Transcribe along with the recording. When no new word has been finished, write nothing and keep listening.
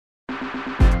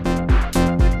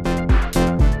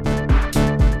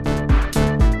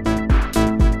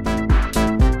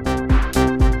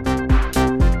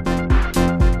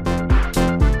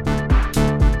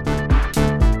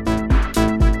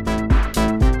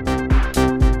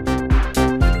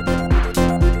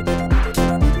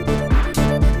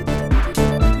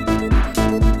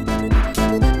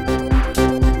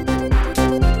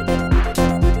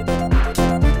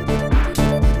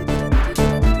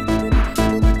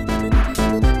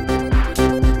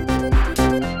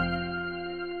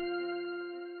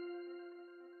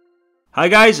Hi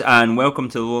guys, and welcome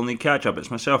to the Lonely Catch Up. It's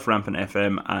myself, Rampant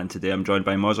FM, and today I'm joined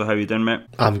by Mozza. How you doing, mate?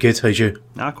 I'm good, how's you?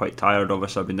 Quite tired,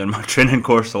 obviously. I've been doing my training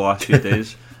course the last few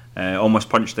days. Almost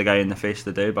punched the guy in the face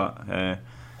today, but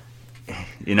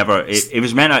he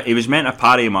was meant to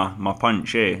parry my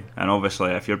punch, and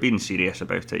obviously if you're being serious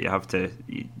about it, you have to,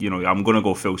 I'm going to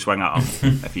go full swing at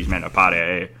him if he's meant to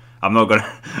parry it. I'm not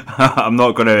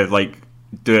gonna like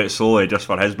do it slowly just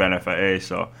for his benefit,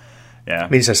 so. Yeah. I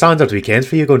mean, it's a standard weekend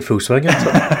for you going full swing, isn't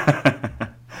it?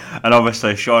 And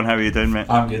obviously, Sean, how are you doing, mate?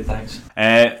 I'm good, thanks.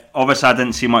 Obviously, I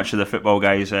didn't see much of the football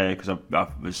guys because I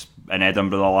was in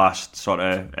Edinburgh the last sort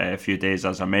of few days,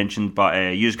 as I mentioned.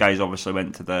 But you guys obviously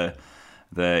went to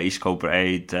the East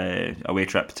Kilbride away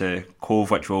trip to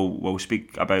Cove, which we'll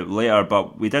speak about later.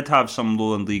 But we did have some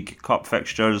Lowland League Cup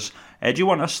fixtures. Do you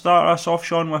want to start us off,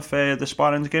 Sean, with the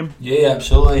Spartans game? Yeah,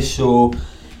 absolutely. So,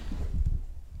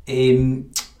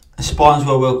 Spartans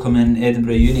were welcoming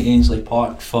Edinburgh Uni Ainsley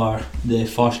Park for the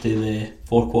first of the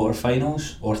 4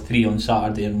 quarter-finals, or 3 on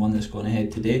Saturday and 1 that's going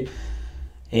ahead today.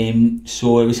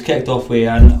 So it was kicked off with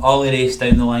an early race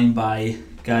down the line by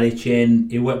Gary Chen.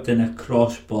 He whipped in a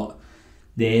cross, but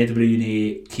the Edinburgh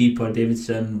Uni keeper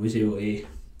Davidson was able to,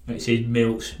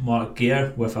 melts Mark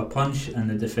Gere with a punch, and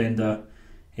the defender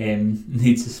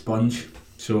needs a sponge.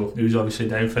 So he was obviously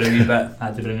down for a wee bit,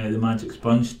 had to bring out the magic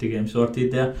sponge to get him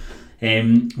sorted there.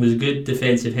 Was a good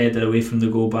defensive header away from the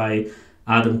goal by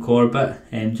Adam Corbett,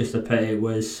 just a pity it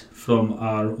was from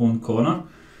our own corner,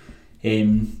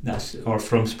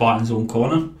 from Spartan's own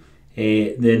corner.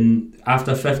 Then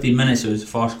after 15 minutes, it was the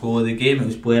first goal of the game. It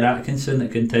was Blair Atkinson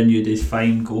that continued his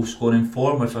fine goal scoring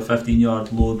form with a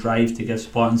 15-yard low drive to give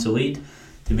Spartans the lead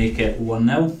to make it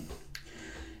 1-0.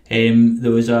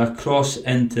 There was a cross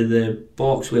into the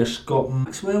box where Scott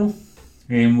Maxwell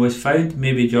was found,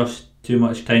 maybe just too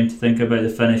much time to think about the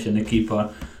finish, and the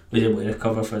keeper was able to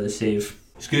recover for the save.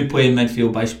 It's good play in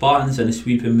midfield by Spartans, and a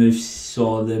sweeping move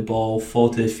saw the ball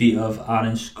fall to the feet of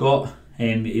Aaron Scott.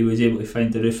 He was able to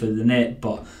find the roof of the net,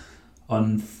 but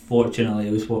unfortunately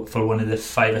it was for one of the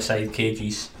 5-a-side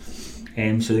cages.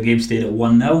 So the game stayed at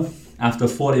 1-0. After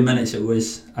 40 minutes it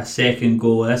was a second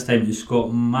goal. This time it was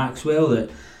Scott Maxwell that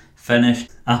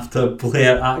finished after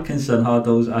Blair Atkinson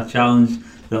hurdles a challenge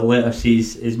that later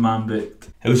sees his man booked.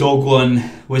 It was all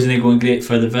wasn't going great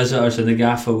for the visitors, and the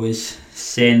gaffer was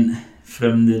sent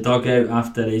from the dugout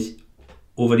after his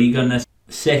over-eagerness.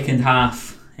 Second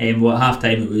half, at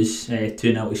half-time it was 2-0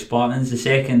 to Spartans. The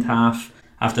second half,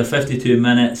 after 52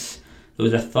 minutes, there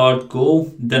was a third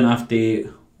goal. Didn't have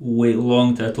to wait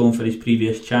long to atone for his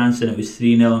previous chance, and it was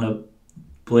 3-0, and a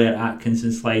Blair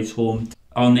Atkinson slides home.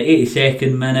 On the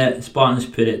 82nd minute, Spartans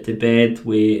put it to bed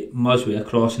with Musway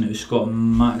across, and it was Scott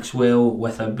Maxwell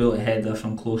with a bullet header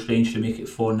from close range to make it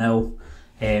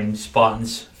 4-0.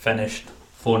 Spartans finished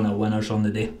 4-0 winners on the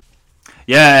day.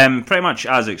 Yeah, pretty much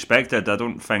as expected. I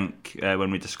don't think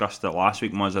when we discussed it last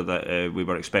week, Muzza, that we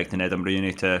were expecting Edinburgh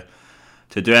Uni to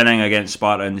do anything against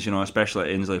Spartans, especially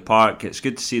at Ainsley Park. It's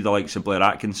good to see the likes of Blair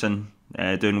Atkinson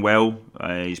doing well.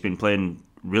 He's been playing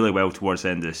really well towards the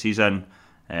end of the season.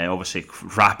 Obviously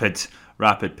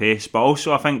rapid pace, but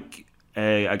also I think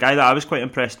a guy that I was quite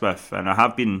impressed with, and I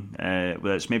have been,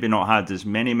 it's maybe not had as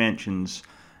many mentions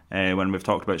when we've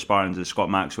talked about Spartans, as Scott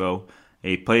Maxwell.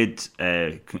 He played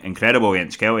incredible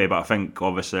against Kelty, but I think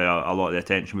obviously a lot of the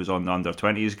attention was on the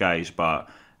under-20s guys, but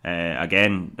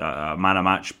again, a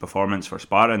man-of-match performance for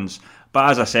Spartans. But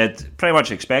as I said, pretty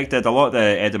much expected. A lot of the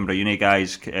Edinburgh Uni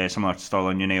guys, similar to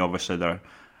Stirling Uni, obviously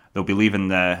they'll be leaving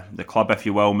the club, if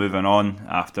you will, moving on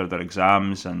after their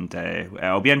exams, and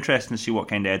it'll be interesting to see what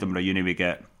kind of Edinburgh Uni we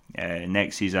get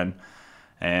next season.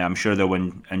 I'm sure they'll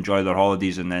enjoy their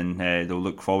holidays, and then they'll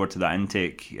look forward to that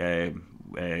intake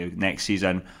next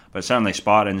season. But certainly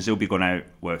Spartans, they'll be going out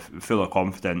with full of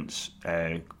confidence,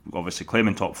 obviously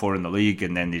claiming top 4 in the league,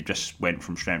 and then they just went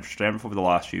from strength to strength over the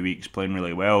last few weeks, playing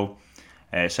really well.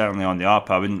 Certainly on the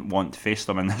up. I wouldn't want to face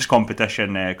them in this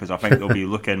competition because I think they'll be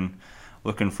looking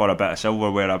for a bit of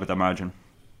silverware, I would imagine.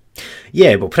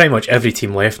 Yeah, well, pretty much every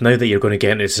team left now that you're going to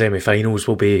get into the semi-finals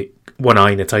will be one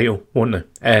eye in the title, won't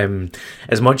they?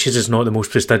 As much as it's not the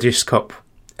most prestigious cup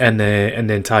in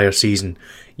the entire season,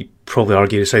 you probably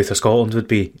argue the South of Scotland would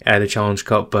be the Challenge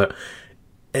Cup, but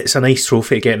it's a nice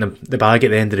trophy to get in the bag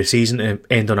at the end of the season to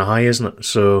end on a high, isn't it?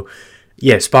 So,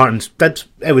 yeah, Spartans did.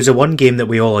 It was the one game that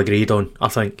we all agreed on, I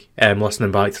think,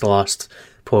 listening back to the last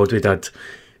pod we did,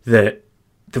 that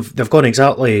they've gone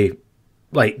exactly...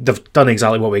 Like, they've done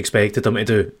exactly what we expected them to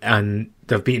do, and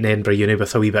they've beaten Edinburgh Uni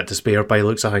with a wee bit to spare by the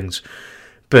looks of things.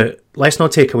 But let's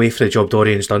not take away from the job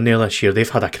Dorian's done there this year. They've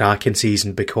had a cracking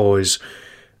season because,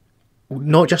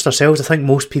 not just ourselves, I think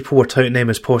most people were touting them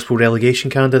as possible relegation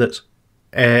candidates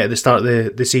at the start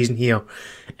of the season here,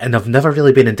 and they've never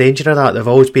really been in danger of that. They've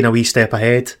always been a wee step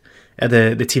ahead of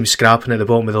the team scrapping at the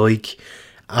bottom of the league,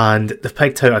 and they've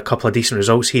picked out a couple of decent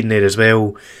results here and there as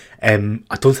well. I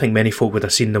don't think many folk would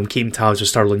have seen them keeping tabs with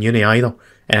Stirling Uni either,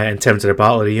 in terms of the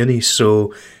battle of the unis.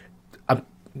 So,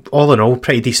 all in all,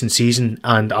 pretty decent season,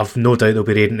 and I've no doubt they'll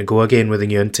be ready to go again with a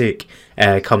new intake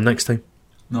come next time.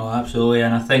 No, absolutely,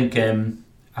 and I think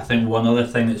one other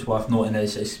thing that's worth noting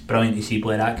is it's brilliant to see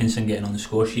Blair Atkinson getting on the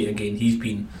score sheet again. He's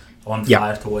been on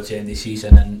fire towards the end of the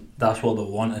season, and that's what they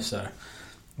want is they're,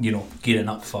 gearing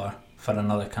up for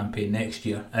another campaign next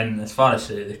year. And as far as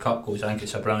the cup goes, I think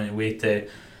it's a brilliant way to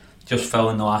just fill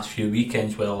in the last few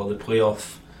weekends while all the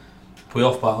playoff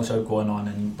battles are going on,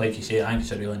 and like you say, I think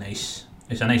it's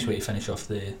a nice way to finish off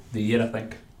the year, I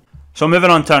think. So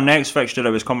moving on to our next fixture, it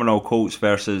was Cumbernauld Colts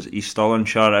versus East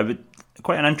Stirlingshire.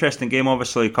 Quite an interesting game,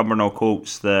 obviously. Cumbernauld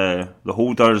Colts, the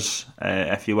holders,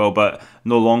 if you will, but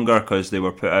no longer because they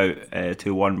were put out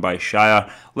 2-1 by Shire.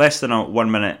 Less than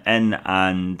 1 minute in,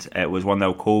 and it was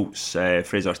 1-0 Colts.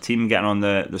 Fraser's team getting on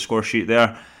the score sheet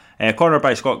there. Corner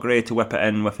by Scott Gray to whip it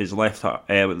in with his left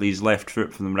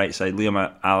foot from the right side.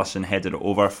 Liam Allison headed it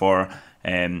over for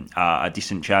a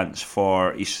decent chance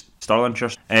for East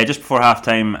Stirlingshire. Just before half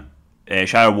time,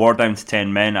 Shire wore down to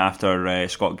 10 men after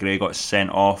Scott Gray got sent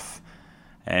off.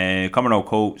 Cumbernauld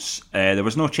Colts, there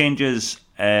was no changes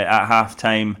at half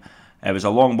time. It was a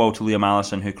long ball to Liam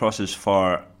Allison, who crosses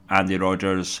for Andy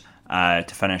Rogers to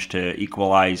finish to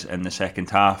equalise in the second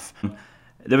half.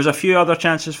 There was a few other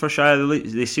chances for Shire.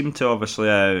 They seemed to obviously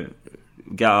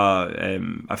get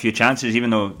a few chances,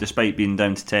 even though despite being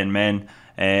down to 10 men.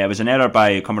 It was an error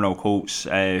by Cumbernauld Colts,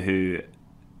 who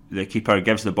the keeper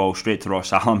gives the ball straight to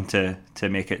Ross Allam to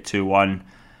make it 2-1.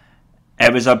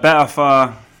 It was a bit of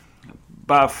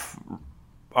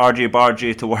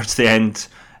argy-bargy towards the end.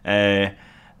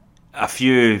 A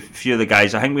few of the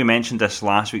guys, I think we mentioned this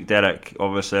last week, Derek,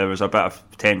 obviously there was a bit of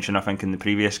tension, I think, in the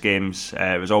previous games.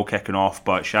 It was all kicking off,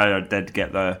 but Shire did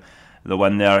get the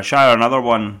win there. Shire, another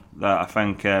one that I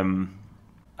think,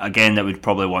 again, that would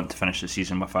probably want to finish the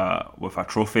season with a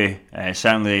trophy.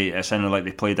 Certainly, it sounded like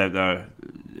they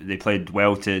played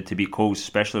well to beat Colts,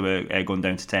 especially with going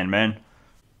down to 10 men.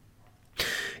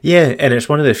 Yeah, and it's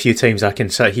one of the few times I can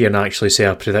sit here and actually say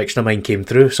a prediction of mine came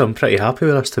through, so I'm pretty happy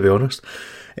with this, to be honest.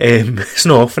 It's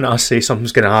not often I say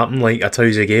something's going to happen, like a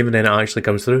Towsy game, and then it actually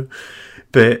comes through.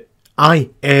 But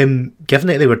given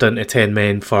that they were down to 10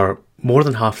 men for more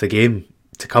than half the game,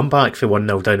 to come back for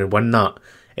 1-0 down and win that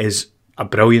is a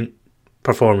brilliant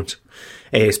performance,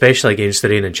 especially against the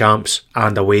reigning champs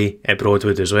and away at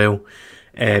Broadwood as well.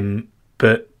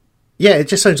 But yeah, it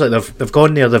just sounds like they've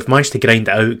gone there, they've managed to grind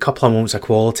it out. A couple of moments of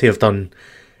quality have done.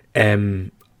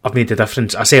 I've made the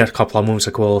difference. I say a couple of moments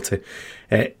of quality.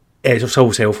 It's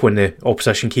always helpful when the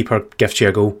opposition keeper gifts you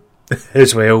a goal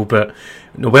as well. But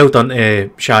well done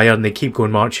to Shire, and they keep going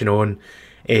marching on.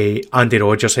 Andy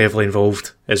Rogers heavily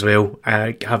involved as well.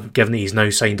 Given that he's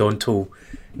now signed on till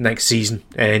next season,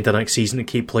 end of next season, to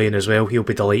keep playing as well. He'll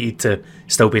be delighted to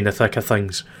still be in the thick of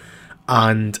things.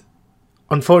 And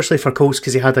unfortunately for Colts,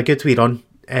 because he had a good wee run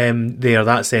there,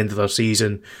 that's the end of their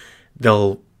season.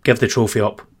 They'll give the trophy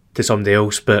up to somebody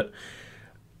else, but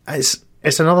it's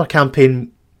another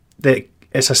campaign that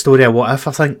it's a story of what if,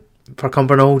 I think, for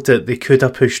Cumbernauld, that they could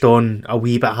have pushed on a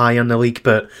wee bit higher in the league,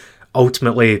 but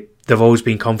ultimately they've always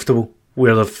been comfortable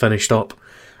where they've finished up,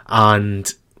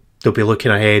 and they'll be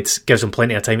looking ahead. Gives them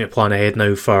plenty of time to plan ahead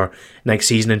now for next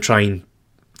season and try and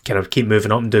kind of keep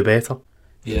moving up and do better.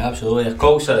 Yeah, absolutely. The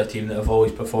Colts are a team that have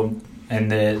always performed in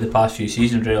the past few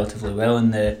seasons relatively well in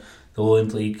the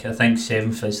Lowland League. I think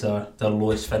 7th is their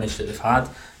lowest finish that they've had,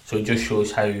 so it just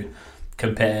shows how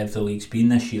competitive the league's been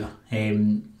this year.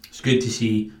 It's good to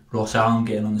see Ross Allam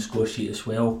getting on the score sheet as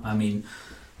well. I mean,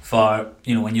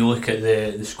 when you look at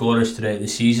the scorers throughout the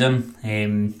season,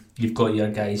 you've got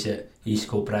your guys at East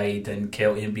Kilbride and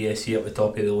Kelty and BSC at the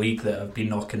top of the league that have been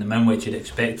knocking them in, which you'd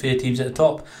expect for the teams at the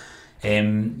top.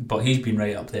 But he's been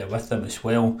right up there with them as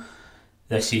well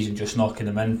this season, just knocking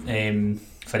them in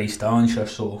for East Stallinshire.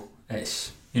 So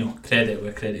it's, credit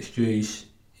where credit's due.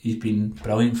 He's been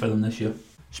brilliant for them this year.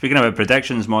 Speaking about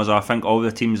predictions, Moz, I think all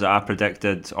the teams that I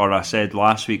predicted, or I said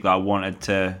last week that I wanted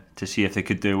to see if they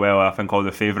could do well, I think all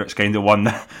the favourites kind of won,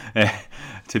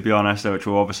 to be honest, which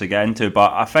we'll obviously get into.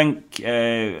 But I think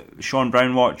Sean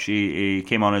Brownwatch, he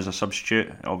came on as a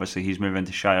substitute. Obviously, he's moving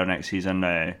to Shire next season.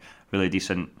 Really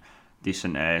decent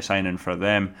signing for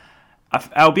them.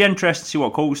 I'll be interested to see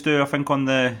what Colts do. I think on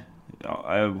the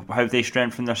how they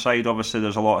strengthen their side. Obviously,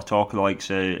 there's a lot of talk of the likes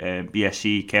of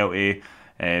BSC, Kelty,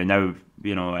 now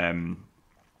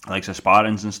likes of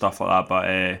Spartans and stuff like that. But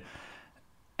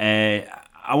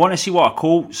I want to see what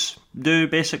Colts do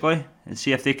basically, and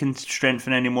see if they can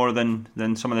strengthen any more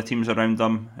than some of the teams around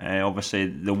them. Obviously,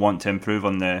 they want to improve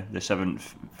on the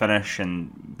 7th finish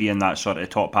and be in that sort of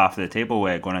top half of the table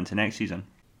going into next season.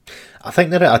 I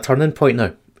think they're at a turning point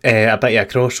now, a bit of a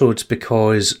crossroads,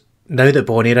 because now that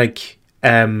Bonnyrigg,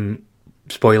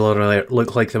 spoiler alert,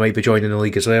 look like they might be joining the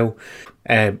league as well,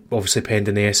 obviously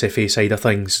pending the SFA side of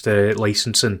things, the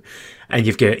licensing, and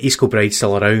you've got East Kilbride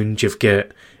still around, you've got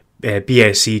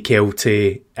BSC,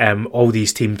 Kelty, all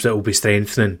these teams that will be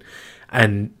strengthening,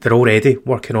 and they're already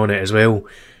working on it as well.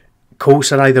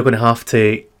 Colts are either going to have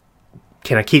to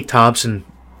kind of keep tabs and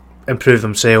improve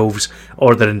themselves,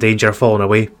 or they're in danger of falling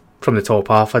away from the top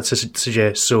half, I'd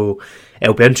suggest. So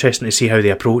it'll be interesting to see how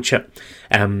they approach it.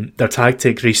 Their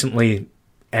tactic recently,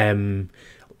 their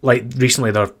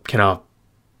kind of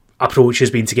approach has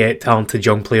been to get talented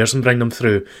young players and bring them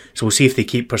through. So we'll see if they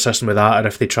keep persisting with that, or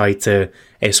if they try to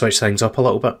switch things up a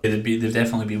little bit. They've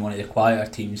definitely been one of the quieter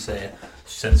teams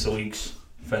since the league's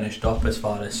finished up, as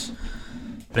far as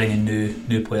bringing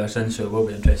new players in. So it will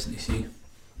be interesting to see.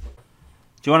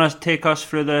 Do you want to take us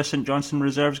through the St Johnstone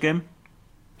Reserves game?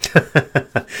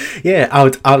 Yeah, I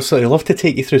would absolutely love to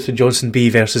take you through St Johnstone B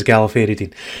versus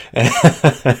Gallifreydine.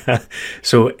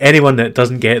 So anyone that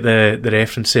doesn't get the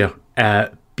reference here,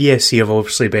 BSC have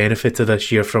obviously benefited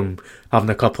this year from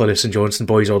having a couple of the St Johnstone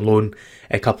boys on loan,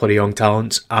 a couple of young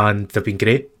talents, and they've been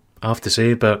great, I have to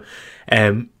say. But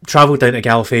travelled down to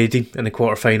Gallifreydine in the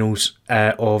quarterfinals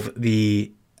of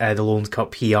the Lowlands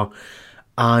Cup here,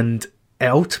 and it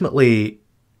ultimately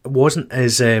wasn't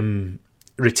as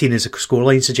routine as the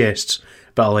scoreline suggests,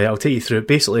 but I'll take you through it.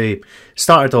 Basically,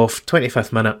 started off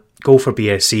 25th minute, goal for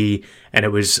BSC, and it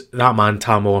was that man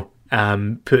Tamor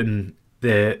putting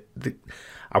the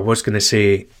I was going to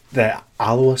say the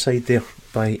Alloa side there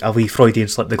by a wee Freudian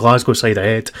slip, the Glasgow side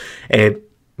ahead.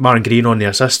 Martin Green on the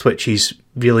assist, which he's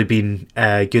really been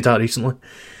good at recently.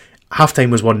 Half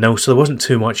time was 1-0, so there wasn't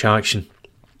too much action.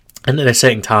 Into the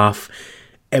second half,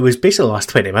 it was basically the last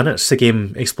 20 minutes the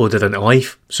game exploded into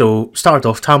life. So started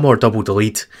off, Tamor doubled the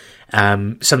lead,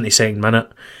 72nd minute,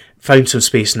 found some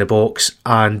space in the box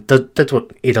and did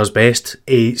what he does best.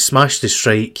 He smashed the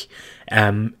strike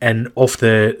and off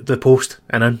the post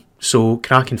and in. So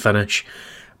cracking finish.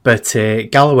 But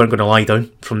Gala weren't going to lie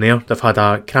down from there. They've had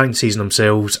a cracking season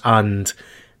themselves and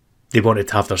they wanted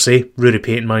to have their say. Rory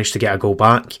Payton managed to get a goal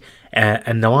back.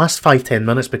 In the last 5-10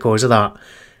 minutes because of that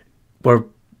were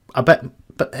a bit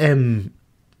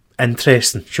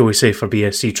interesting, shall we say, for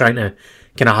BSC, trying to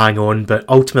kind of hang on, but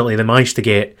ultimately they managed to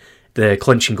get the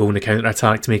clinching goal in the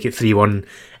counter-attack to make it 3-1,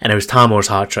 and it was Tamor's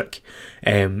hat-trick.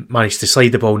 Managed to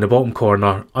slide the ball in the bottom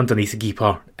corner underneath the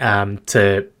keeper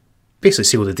to basically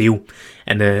seal the deal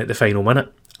in the final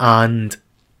minute. And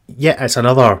yeah, it's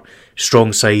another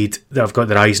strong side that have got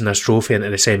their eyes on this trophy into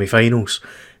the semi-finals,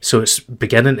 so it's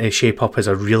beginning to shape up as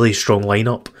a really strong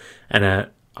lineup, and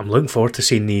I'm looking forward to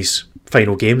seeing these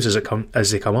final games as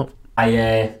they come up.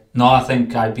 I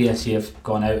think BSC have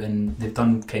gone out and they've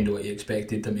done kind of what you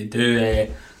expected them to do,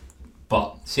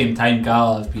 but at the same time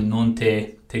Gala have been known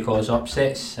to cause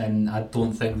upsets, and I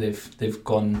don't think they've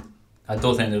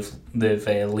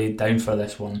laid down for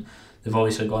this one. They've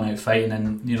obviously gone out fighting,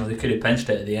 and they could have pinched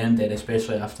it at the end there,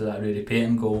 especially after that Rory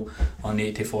Payton goal on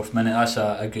the 84th minute. That's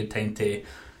a good time to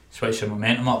switch the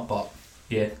momentum up. But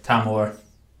yeah, Tamor,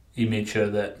 he made sure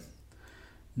that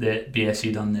the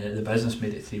BSC done the business,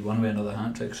 made it 3-1 with another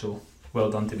hat-trick, so well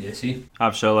done to BSC.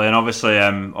 Absolutely, and obviously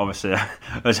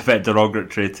it was a bit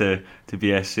derogatory to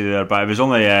BSC there, but it was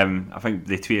only I think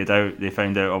they tweeted out, they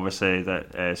found out obviously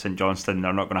that St Johnstone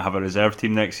are not going to have a reserve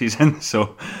team next season,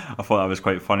 so I thought that was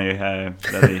quite funny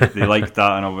that they liked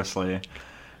that, and obviously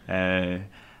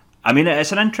I mean,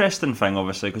 it's an interesting thing,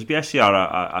 obviously, because BSC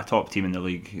are a top team in the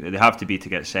league. They have to be to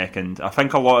get second. I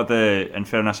think in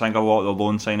fairness, I think a lot of the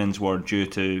loan signings were due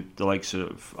to the likes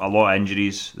of a lot of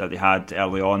injuries that they had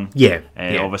early on. Yeah.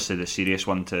 Obviously, the serious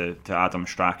one to Adam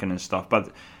Strachan and stuff.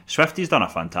 But Swifty's done a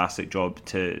fantastic job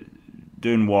to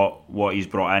doing what he's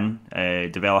brought in,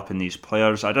 developing these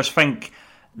players. I just think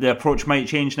the approach might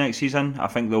change next season. I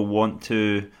think they'll want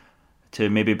to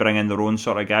maybe bring in their own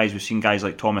sort of guys. We've seen guys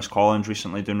like Thomas Collins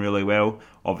recently doing really well.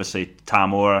 Obviously,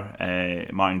 Tamor,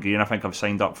 Martin Green, I think have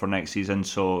signed up for next season.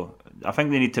 So I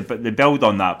think they need to build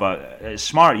on that. But it's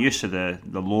smart use of the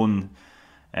loan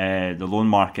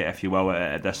market, if you will,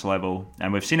 at this level.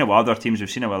 And we've seen it with other teams.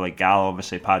 We've seen it with like Gal,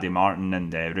 obviously Paddy Martin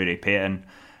and Rudy Payton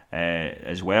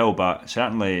as well. But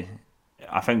certainly,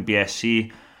 I think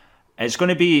BSC, it's going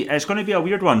to be a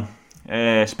weird one,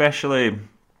 especially.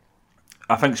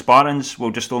 I think Spartans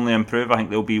will just only improve. I think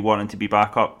they'll be wanting to be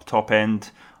back up top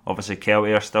end. Obviously,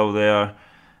 Kelty are still there.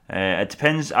 It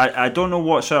depends. I don't know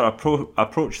what sort of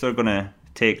approach they're going to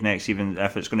take next, even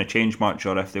if it's going to change much,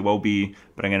 or if they will be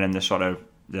bringing in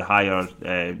the higher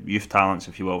youth talents,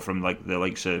 if you will, from like the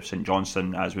likes of St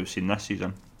Johnstone, as we've seen this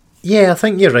season. Yeah, I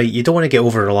think you're right. You don't want to get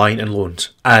over reliant on loans,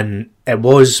 and it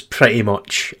was pretty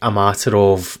much a matter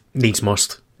of needs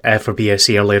must for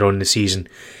BSC earlier on in the season.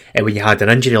 When you had an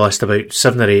injury list, about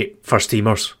 7 or 8 first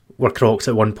teamers were crocked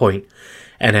at one point.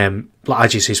 And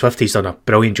as you say, Swifty's done a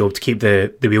brilliant job to keep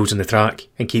the wheels on the track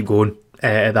and keep going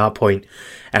at that point.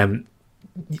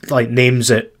 Like names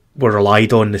that were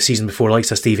relied on the season before, like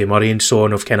Stevie Murray and so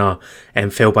on, have kind of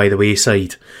fell by the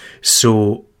wayside.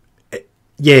 So,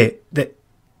 yeah,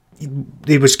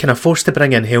 they was kind of forced to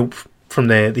bring in help from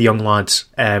the young lads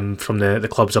from the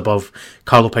clubs above.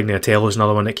 Carlo Pignatello is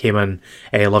another one that came in,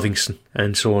 Livingston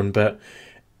and so on. But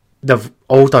they've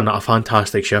all done a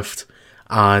fantastic shift,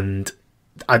 and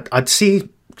I'd see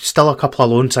still a couple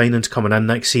of loan signings coming in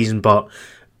next season, but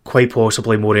quite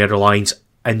possibly more reliance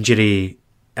injury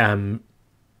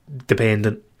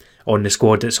dependent on the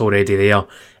squad that's already there.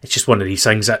 It's just one of these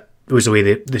things that was the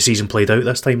way the season played out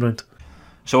this time round.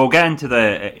 So we'll get into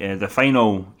the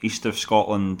final East of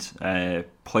Scotland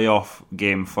playoff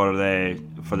game for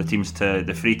the teams,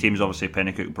 the three teams, obviously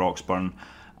Pennycook, Broxburn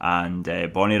and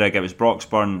Bonnyrigg. It was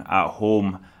Broxburn at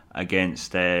home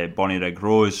against Bonnyrigg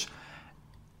Rose.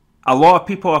 A lot of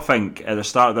people, I think, at the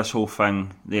start of this whole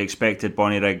thing, they expected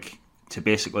Bonnyrigg to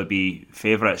basically be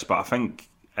favourites, but I think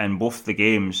in both the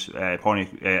games,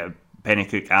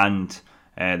 Pennycook and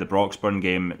the Broxburn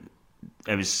game,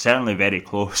 it was certainly very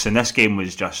close, and this game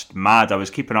was just mad. I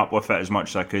was keeping up with it as much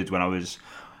as I could when I was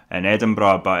in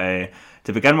Edinburgh, but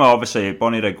to begin with, obviously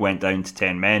Bonnyrigg went down to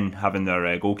 10 men, having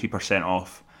their goalkeeper sent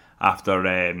off after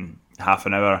half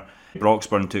an hour.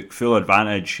 Broxburn took full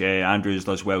advantage. Andrews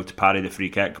does well to parry the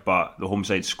free kick, but the home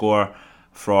side score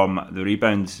from the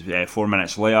rebound 4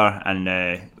 minutes later,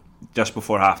 and just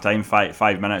before half time,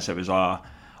 5 minutes, it was a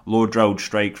low drilled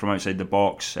strike from outside the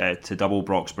box to double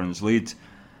Broxburn's lead.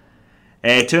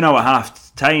 2-0 at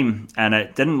half time, and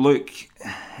it didn't look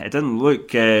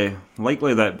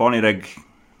likely that Bonnyrigg.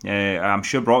 I'm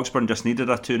sure Broxburn just needed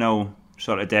a 2-0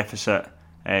 sort of deficit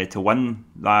to win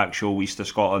the actual East of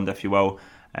Scotland, if you will.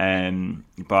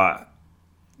 But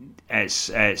it's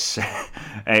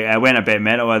I went a bit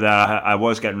mental with that. I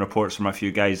was getting reports from a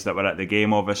few guys that were at the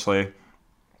game, obviously.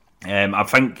 I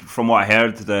think from what I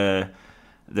heard, the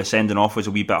sending off was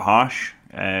a wee bit harsh.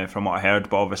 From what I heard,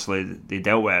 but obviously they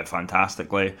dealt with it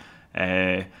fantastically.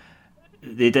 Bonnyrigg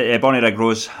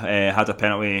Rose had a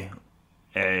penalty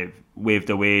waved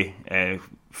away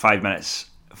 5 minutes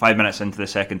into the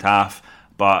second half,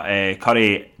 but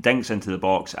Curry dinks into the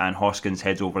box and Hoskins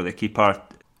heads over the keeper,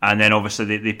 and then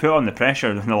obviously they put on the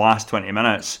pressure in the last 20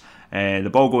 minutes. The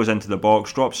ball goes into the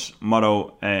box, drops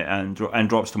Murrow and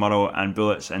drops to Murrow and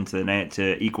bullets into the net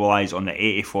to equalise on the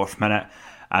 84th minute,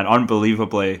 and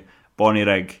unbelievably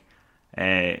Bonnyrigg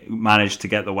managed to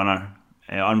get the winner.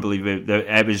 Unbelievable.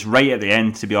 It was right at the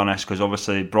end, to be honest, because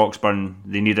obviously Broxburn,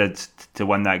 they needed to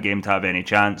win that game to have any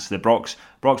chance. The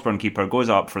Broxburn keeper goes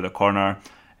up for the corner.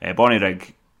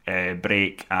 Bonnyrigg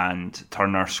break, and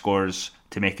Turner scores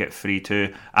to make it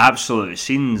 3-2. Absolute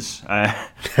scenes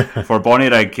for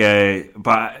Bonnyrigg.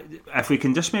 But if we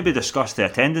can just maybe discuss the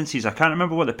attendances, I can't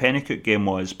remember what the Pennycook game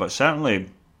was, but certainly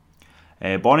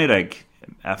Bonnyrigg,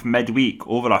 midweek,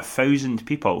 over 1,000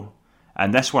 people,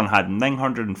 and this one had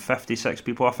 956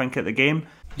 people, I think, at the game.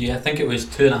 Yeah, I think it was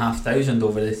 2,500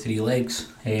 over the 3 legs.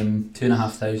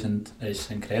 2,500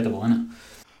 is incredible, isn't it?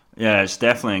 Yeah, it's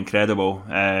definitely incredible,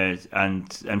 and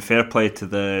fair play to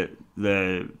the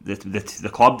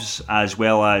clubs, as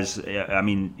well as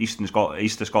East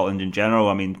of Scotland in general.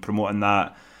 I mean, promoting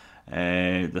that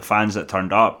the fans that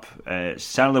turned up. It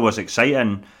certainly was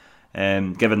exciting,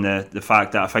 given the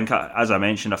fact that I think, as I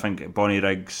mentioned, I think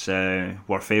Bonnyriggs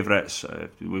were favourites.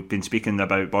 We've been speaking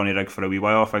about Bonnyrigg for a wee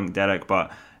while, I think, Derek,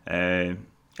 but it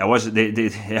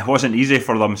wasn't easy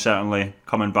for them, certainly,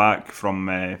 coming back from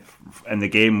in the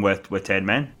game with 10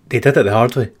 men. They did it the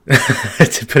hard way,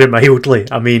 to put it mildly.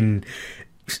 I mean,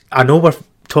 I know we're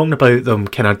talking about them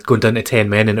kind of going down to 10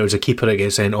 men and it was a keeper that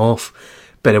gets sent off,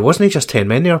 but it wasn't just 10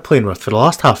 men they were playing with. For the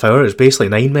last half hour, it was basically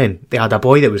 9 men. They had a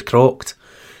boy that was crocked,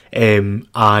 and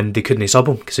they couldn't sub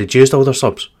him because they'd used all their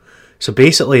subs. So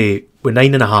basically, with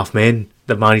 9.5 men,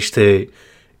 they managed to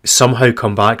somehow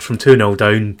come back from 2-0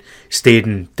 down, stayed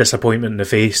in disappointment in the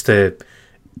face to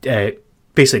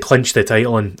basically clinch the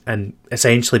title and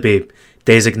essentially be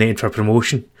designated for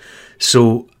promotion.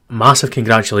 So massive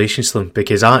congratulations to them,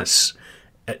 because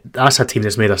that's a team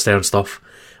that's made of stern stuff.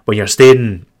 When you're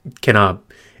staying kind of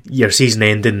your season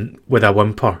ending with a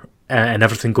whimper and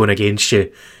everything going against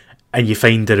you, and you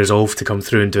find the resolve to come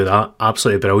through and do that,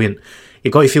 absolutely brilliant.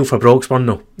 You've got to feel for Broxburn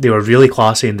though. They were really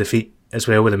classy in defeat as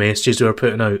well with the messages they were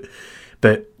putting out.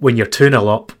 But when you're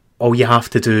 2-0 up, all you have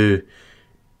to do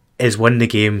is win the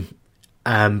game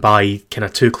by kind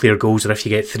of 2 clear goals, or if you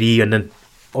get 3 and then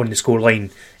on the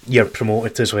scoreline you're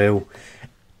promoted as well.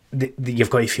 You've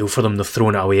got to feel for them. They've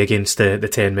thrown it away against the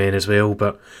 10 men as well,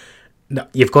 but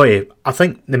you've got to, I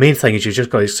think the main thing is you've just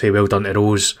got to say well done to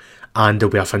Rose, and they'll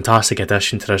be a fantastic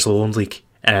addition to this Lowland League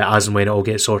as and when it all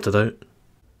gets sorted out.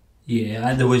 Yeah,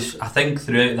 and there was, I think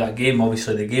throughout that game,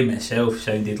 obviously the game itself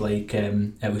sounded like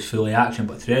it was fully action,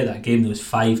 but throughout that game there was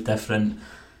 5 different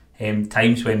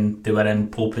times when they were in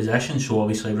pole position. So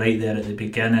obviously right there at the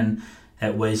beginning,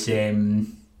 it was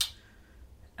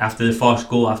after the first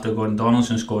goal, after Gordon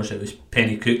Donaldson scores, it was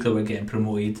Pennycook that were getting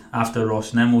promoted. After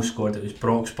Ross Nimmo scored, it was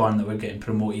Broxburn that were getting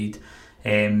promoted.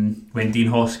 When Dean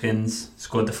Hoskins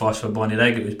scored the first for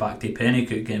Bonnyrigg, it was back to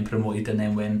Pennycook getting promoted, and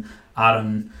then when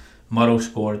Aaron Murrow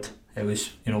scored, it was,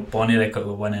 Bonnyrigg that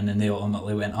were winning and they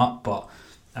ultimately went up. But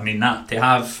I mean, that to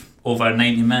have over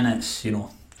 90 minutes,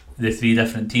 the 3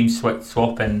 different teams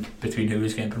swapping between who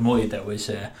was getting promoted, it was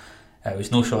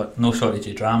no shortage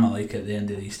of drama like at the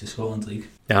end of the East of Scotland League.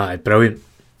 Yeah, brilliant.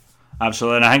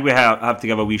 Absolutely, and I think we have to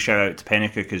give a wee shout out to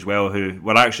Pennycook as well, who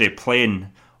were actually playing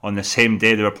on the same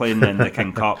day. They were playing in the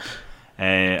King Cup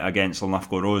against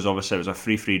Linlithgow Rose. Obviously it was a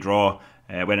 3-3 draw,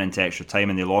 went into extra time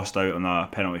and they lost out on a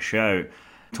penalty shootout.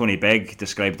 Tony Bigg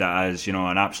described it as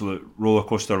an absolute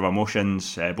rollercoaster of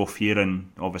emotions, both here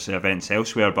and obviously events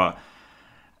elsewhere, but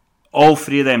all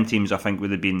 3 of them teams I think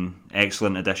would have been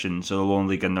excellent additions to the Lowland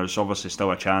League, and there's obviously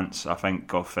still a chance I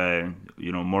think of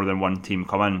more than one team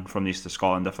coming from the East of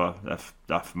Scotland if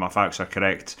my facts are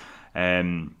correct.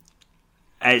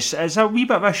 It's a wee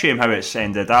bit of a shame how it's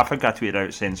ended. I think I tweeted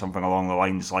out saying something along the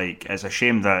lines like, it's a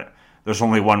shame that there's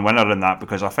only one winner in that,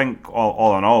 because I think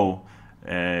all in all,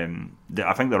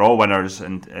 I think they're all winners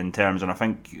in terms, and I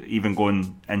think even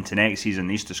going into next season,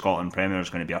 the East of Scotland Premier is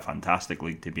going to be a fantastic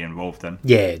league to be involved in.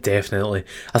 Yeah, definitely.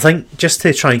 I think just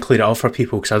to try and clear it up for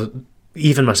people, because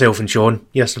even myself and Sean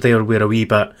yesterday were a wee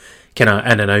bit kind of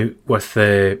in and out with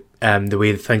the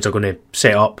way things are going to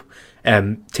set up,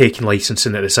 taking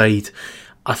licensing at the side.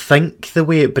 I think the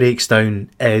way it breaks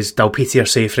down is Dalpeter are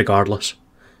safe regardless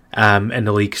in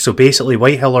the league. So basically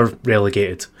Whitehill are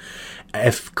relegated.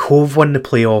 If Cove win the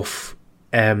playoff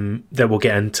that we'll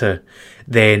get into,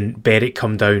 then Berwick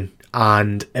come down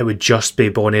and it would just be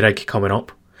Bonnyrigg coming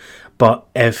up. But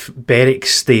if Berwick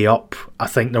stay up, I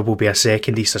think there will be a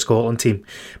second East of Scotland team,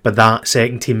 but that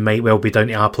second team might well be down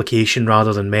to application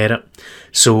rather than merit.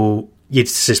 So you'd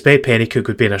suspect Pennycook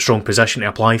would be in a strong position to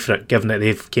apply for it, given that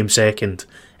they've came second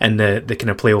in the kind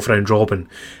of playoff round robin,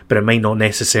 but it might not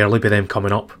necessarily be them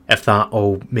coming up, if that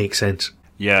all makes sense.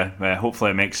 Yeah,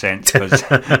 hopefully it makes sense,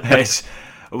 because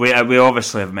we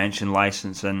obviously have mentioned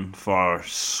licensing for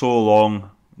so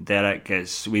long, Derek.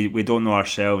 We don't know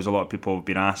ourselves. A lot of people have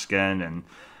been asking,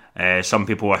 and some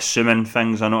people assuming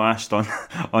things, I noticed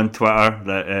on Twitter,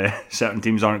 that certain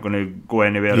teams aren't going to go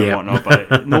anywhere and whatnot,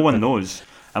 but no one knows.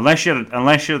 Unless you're the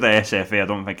SFA, I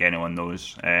don't think anyone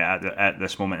knows at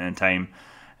this moment in time.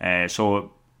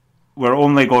 So we're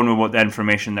only going with what the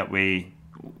information that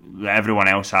everyone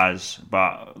else has,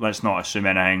 but let's not assume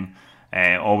anything.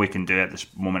 All we can do at this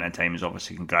moment in time is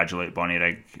obviously congratulate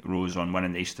Bonnyrigg Rose on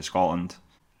winning the East of Scotland,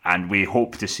 and we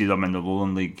hope to see them in the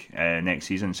Lowland League next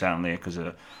season, certainly, because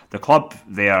the club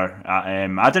there.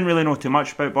 I didn't really know too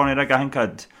much about Bonnyrigg. I think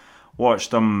I'd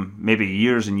watched them maybe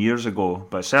years and years ago,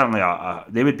 but certainly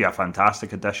they would be a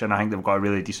fantastic addition. I think they've got a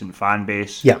really decent fan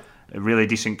base, a really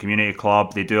decent community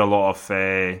club. They do a lot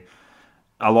of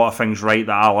a lot of things right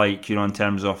that I like, in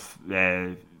terms of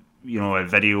a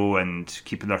video and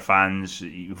keeping their fans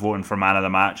voting for man of the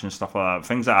match and stuff like that.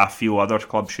 Things that I feel other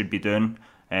clubs should be doing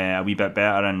a wee bit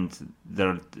better, and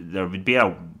there would be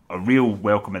a real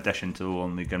welcome addition to the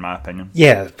Lowland League, in my opinion.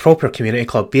 Yeah, proper community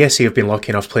club. BSC have been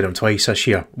lucky enough to play them twice this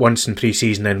year, once in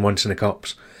pre-season and once in the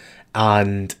Cups,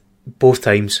 and both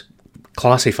times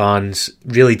classy fans,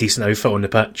 really decent outfit on the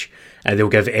pitch, and they'll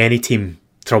give any team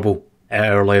trouble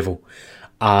at our level.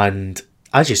 And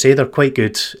as you say, they're quite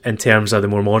good in terms of the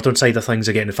more modern side of things,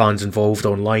 of getting the fans involved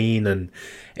online,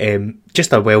 and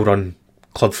just a well-run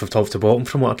club from top to bottom,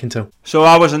 from what I can tell. So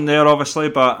I wasn't there, obviously,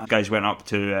 but guys went up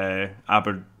to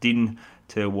Aberdeen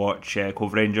to watch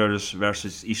Cove Rangers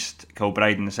versus East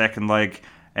Kilbride in the second leg.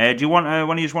 Do you want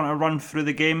one of you want to run through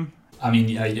the game? I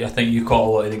mean, I think you caught a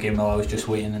lot of the game while I was just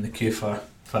waiting in the queue for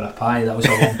a pie. That was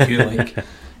a long queue, like.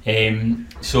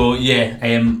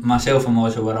 Myself and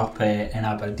Mozza were up in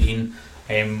Aberdeen.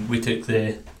 We took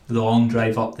the long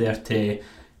drive up there to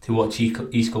watch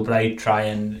East Kilbride try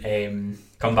and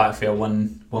come back for a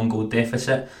one goal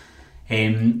deficit.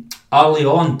 Early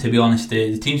on, to be honest,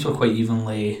 the teams were quite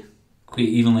evenly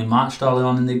matched early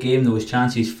on in the game. There was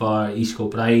chances for East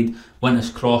Kilbride. Winters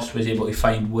Cross was able to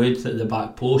find Wood at the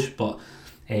back post, but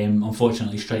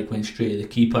unfortunately strike went straight to the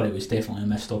keeper. It was definitely a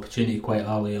missed opportunity quite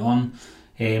early on.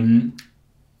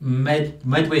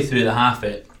 Midway through the half,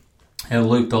 it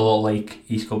looked a lot like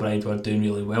East Kilbride were doing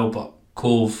really well, but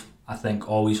Cove, I think,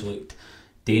 always looked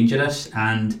dangerous.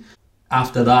 And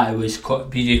after that, it was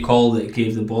BJ Call that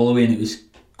gave the ball away, and it was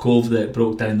Cove that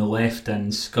broke down the left,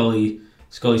 and Scully's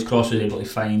cross was able to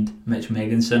find Mitch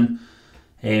Megginson,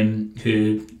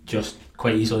 who just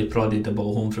quite easily prodded the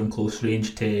ball home from close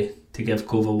range to give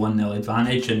Cove a 1-0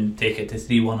 advantage and take it to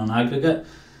 3-1 on aggregate.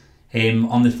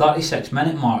 On the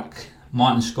 36-minute mark,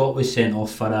 Martin Scott was sent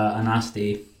off for a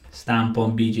nasty stamp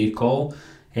on BJ Call,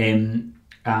 and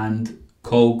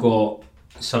Call got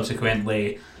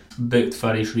subsequently booked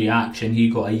for his reaction. He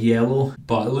got a yellow,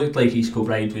 but it looked like East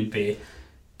Kilbride would be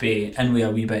in with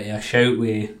a wee bit of a shout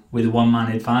with the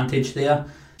one-man advantage there.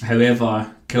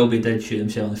 However, Kilby did shoot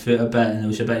himself in the foot a bit, and there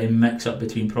was a bit of mix-up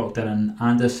between Proctor and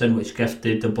Anderson, which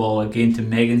gifted the ball again to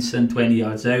Megginson 20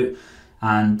 yards out,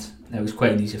 and it was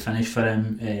quite an easy finish for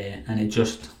him, and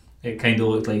it kind of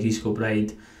looked like East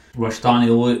Kilbride were starting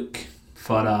to look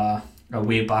for a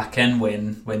way back in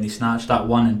when they snatched that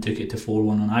one and took it to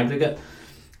 4-1 on aggregate.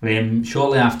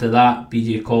 Shortly after that,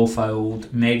 BJ Call fouled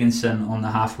Megginson on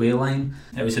the halfway line.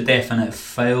 It was a definite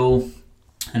foul,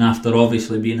 and after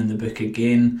obviously being in the book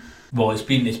again, well, it's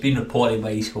been reported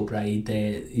by East Kilbride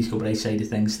side of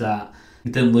things, that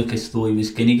it didn't look as though he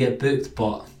was going to get booked,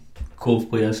 but Cove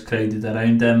players crowded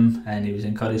around him and he was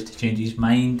encouraged to change his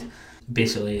mind.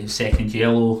 Basically, his second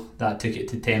yellow, that took it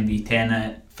to 10v10.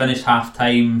 It finished half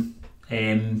time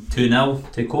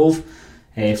 2-0 to Cove,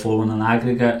 4-1 on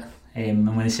aggregate. And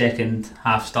when the second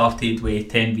half started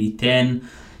with 10v10,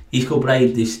 East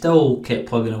Kilbride, they still kept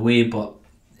plugging away, but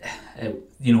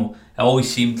it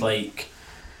always seemed like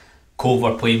Cove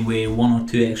were playing with one or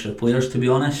two extra players, to be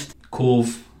honest.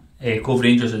 Cove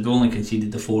Rangers had only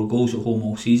conceded the 4 goals at home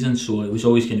all season, so it was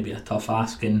always going to be a tough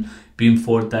ask, and being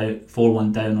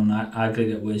 4-1 down on that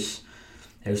aggregate was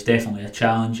definitely a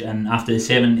challenge. And after the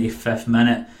 75th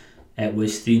minute, it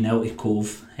was 3-0 to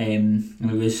Cove.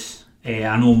 It was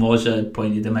I know Mozza had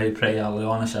pointed him out pretty early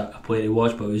on as a player he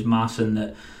was, but it was Masson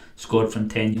that scored from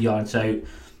 10 yards out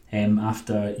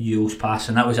after Yule's pass,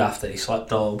 and that was after he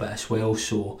slipped a little bit as well,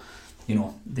 so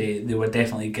they were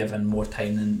definitely given more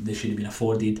time than they should have been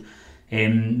afforded.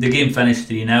 The game finished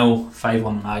 3-0, 5-1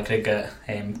 on aggregate.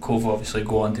 Cove obviously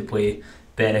go on to play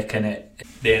Berwick in it at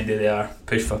the end of their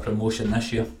push for promotion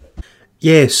this year.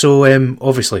 Yeah, so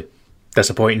obviously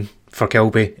disappointing for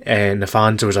Kilby and the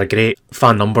fans. There was a great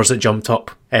fan numbers that jumped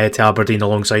up to Aberdeen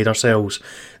alongside ourselves.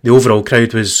 The overall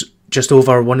crowd was just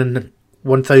over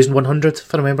 1,100,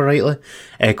 if I remember rightly.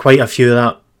 Quite a few of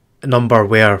that number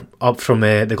were up from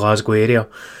the Glasgow area.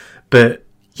 But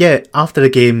yeah, after the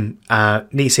game,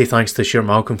 need to say thanks to Stuart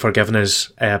Malcolm for giving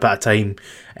us a bit of time,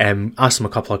 asked him a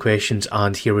couple of questions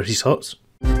and here were his thoughts.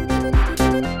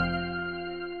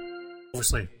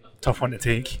 Obviously, tough one to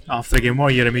take after the game.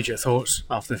 What are your immediate thoughts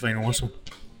after the final whistle?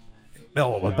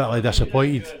 Well, we're bitterly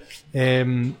disappointed.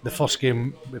 The first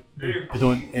game,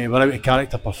 we're out of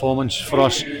character performance for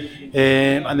us.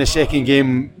 And the second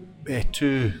game,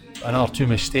 another two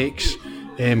mistakes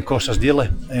cost us dearly.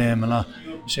 And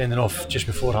sending off just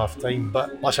before half time.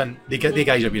 But listen, the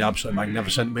guys have been absolutely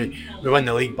magnificent. We win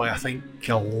the league by I think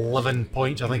 11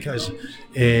 points, I think it is.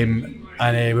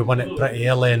 And we won it pretty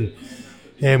early,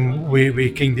 and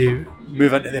we kind of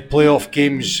move into the playoff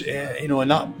games,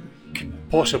 and that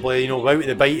possibly, without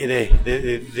the bite of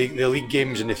the league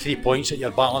games and the 3 points that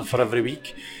you're battling for every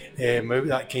week, without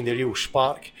that kind of real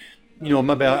spark, maybe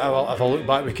if I look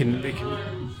back, we can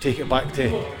take it back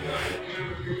to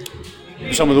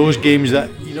some of those games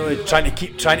that trying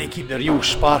to keep the real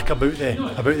spark about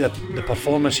the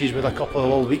performances with a couple of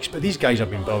little weeks. But these guys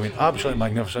have been brilliant, absolutely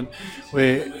magnificent.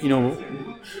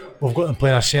 We've got them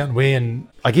playing a certain way, and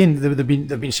again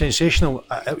they've been sensational.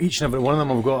 Each and every one of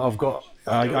them I've got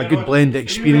a good blend of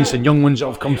experience and young ones that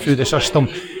have come through the system.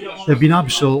 They've been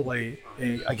absolutely.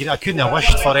 Again, I couldn't have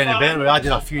wished for any better. We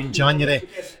added a few in January,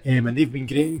 and they've been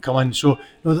great to come in. So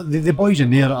the boys in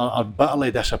there are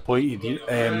bitterly disappointed. We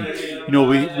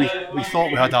thought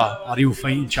we had a real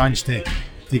fighting chance to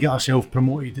get ourselves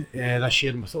promoted this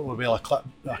year, and we thought we'd be able to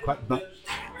quick. But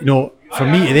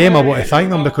from me to them, I want to thank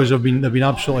them because they've been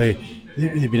absolutely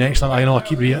they've been excellent. I know I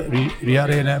keep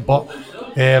reiterating it, but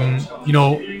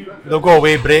they'll go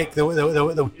away, break,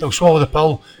 they'll swallow the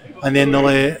pill, and then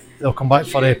they'll come back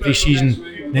for a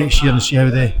pre-season next year and see how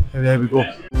we go.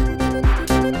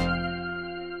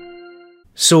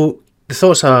 So the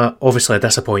thoughts are obviously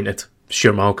disappointed.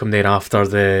 Stuart Malcolm there after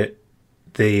the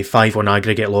 5-1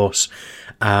 aggregate loss.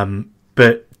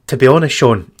 But to be honest,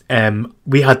 Sean,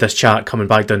 we had this chat coming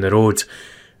back down the road.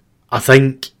 I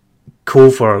think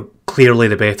Cove were clearly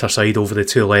the better side over the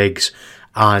 2 legs,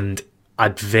 and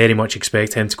I'd very much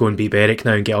expect him to go and beat Berwick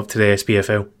now and get up to the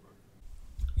SPFL.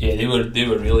 Yeah, they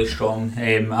were really strong.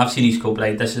 I've seen East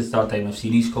Kilbride. This is the third time I've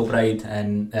seen East Kilbride,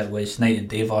 and it was night and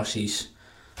day versus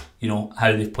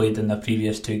how they've played in their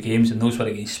previous 2 games, and those were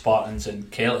against Spartans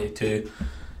and Kelty,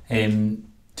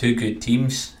 two good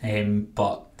teams.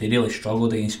 But they really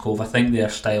struggled against Cove. I think their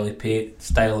style of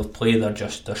play,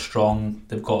 they're strong.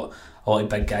 They've got a lot of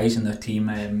big guys in their team.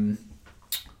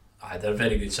 They're a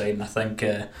very good side, and I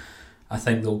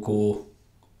think they'll go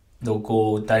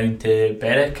down to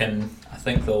Berwick, and I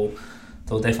think they'll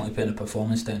definitely put in a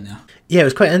performance down there. Yeah, it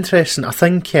was quite interesting. I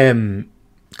think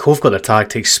Cove got their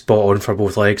tactics spot on for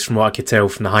both legs from what I could tell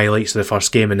from the highlights of the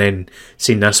first game and then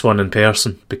seeing this one in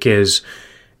person, because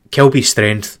Kilby's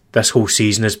strength this whole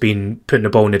season has been putting the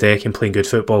ball on the deck and playing good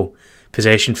football,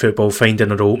 possession football, finding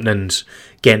their openings,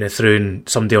 getting it through, and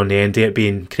somebody on the end of it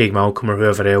being Craig Malcolm or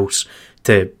whoever else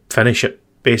to finish it,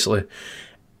 basically.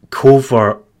 Cove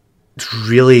were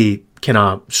really kind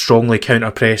of strongly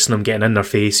counter-pressing them, getting in their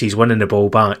faces, winning the ball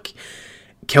back.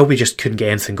 Kilby just couldn't get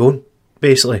anything going,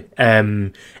 basically.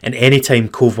 And any time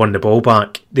Cove won the ball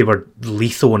back, they were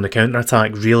lethal on the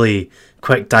counter-attack, really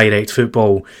quick, direct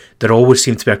football. There always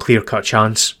seemed to be a clear-cut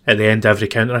chance at the end of every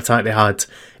counter-attack they had,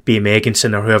 be it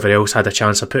Megginson or whoever else had a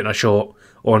chance of putting a shot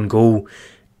on goal.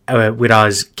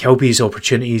 Whereas Kilby's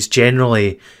opportunities,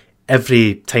 generally,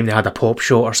 every time they had a pop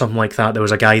shot or something like that, there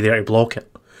was a guy there to block it.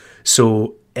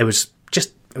 So it was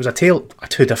a tale of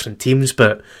 2 different teams,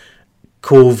 but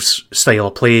Cove's style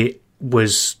of play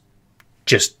was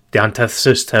just the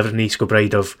antithesis to everything East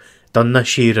Kilbride have done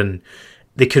this year, and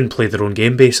they couldn't play their own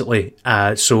game, basically.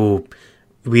 So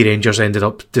we Rangers ended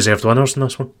up deserved winners in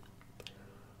this one.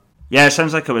 Yeah, it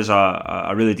sounds like it was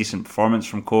a really decent performance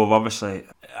from Cove. Obviously,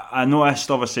 I noticed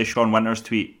Sean Winter's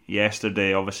tweet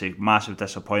yesterday. Obviously, massive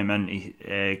disappointment.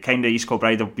 Kind of East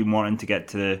Kilbride have been wanting to get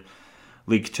to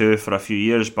League 2 for a few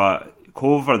years, but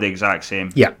Cove are the exact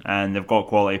same. Yeah, and they've got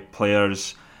quality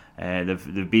players.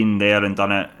 They've been there and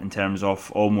done it in terms of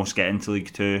almost getting to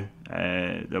League 2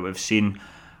 that we've seen.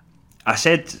 I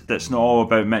said that's not all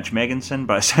about Mitch Megginson,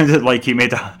 but it sounded like he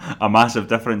made a massive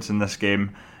difference in this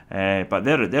game. But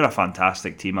they're a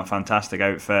fantastic team, a fantastic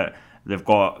outfit. They've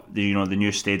got the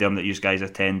new stadium that you guys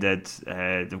attended.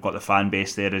 They've got the fan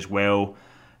base there as well.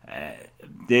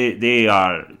 They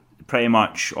are pretty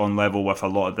much on level with a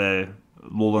lot of the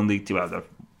Lowland League teams.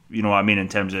 You know what I mean, in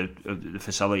terms of the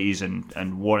facilities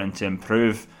and wanting to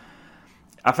improve.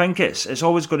 I think it's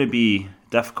always going to be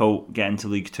difficult getting to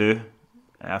League 2.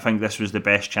 I think this was the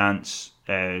best chance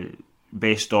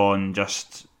based on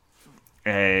just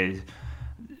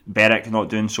Berwick not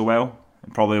doing so well.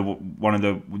 Probably one of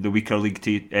the weaker League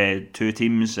 2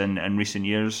 teams in recent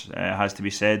years, has to be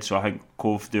said. So I think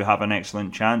Cove do have an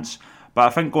excellent chance. But I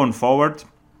think going forward,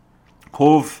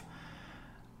 Cove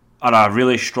are a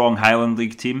really strong Highland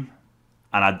League team,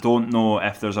 and I don't know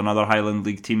if there's another Highland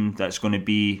League team that's going to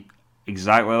be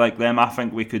exactly like them. I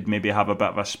think we could maybe have a bit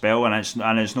of a spell, and it's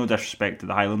no disrespect to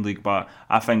the Highland League, but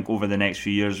I think over the next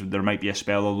few years there might be a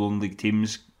spell of Lowland League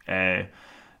teams doing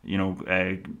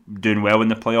well in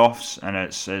the playoffs, and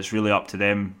it's really up to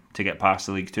them to get past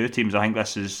the League 2 teams. I think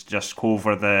this is just Cove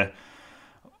are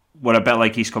we're a bit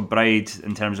like East Kilbride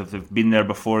in terms of they've been there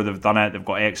before, they've done it, they've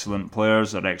got excellent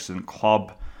players, they're an excellent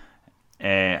club.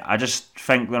 I just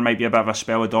think there might be a bit of a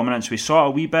spell of dominance. We saw it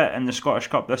a wee bit in the Scottish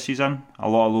Cup this season. A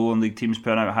lot of Lowland League teams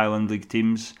putting out Highland League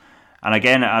teams. And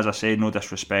again, as I say, no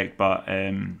disrespect, but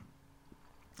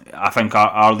I think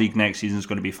our league next season is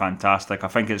going to be fantastic. I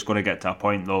think it's going to get to a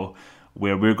point, though,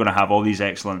 where we're going to have all these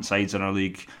excellent sides in our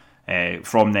league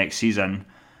from next season,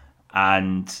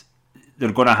 and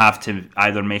they're going to have to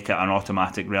either make it an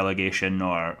automatic relegation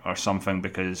or something,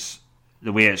 because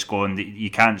the way it's going, you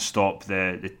can't stop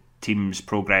the teams'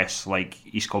 progress like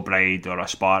East Kilbride or a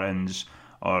Spartans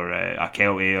or a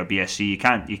Kelty or BSC.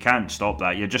 You can't stop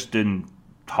that. You're just doing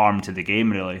harm to the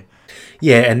game, really.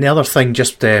 Yeah, and the other thing,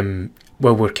 just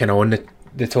while we're kind of on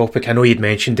the topic, I know you'd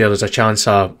mentioned there's a chance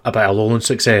a bit of Lowland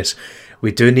success.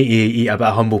 We do need to eat a bit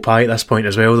of humble pie at this point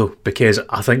as well, though, because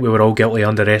I think we were all guilty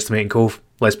underestimating Cove.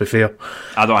 Let's be fair.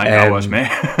 I don't think that was me.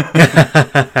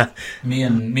 Me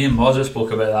and Mozza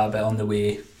spoke about that a bit on the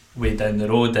way down the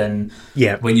road, and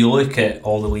yeah, when you look at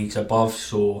all the leagues above,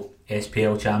 so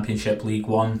SPL Championship, League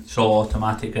One, saw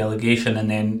automatic relegation,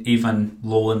 and then even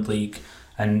Lowland League,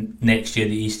 and next year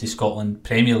the East of Scotland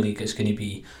Premier League, it's going to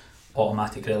be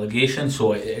automatic relegation,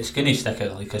 so it's going to stick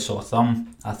out like a sore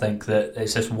thumb. I think that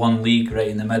it's this one league right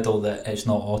in the middle that it's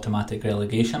not automatic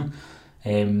relegation,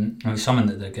 and it's something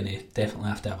that they're going to definitely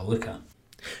have to have a look at.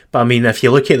 But I mean, if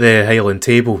you look at the Highland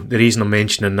table, the reason I'm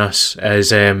mentioning this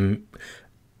is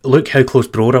look how close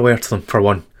Brora were to them, for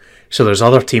one. So there's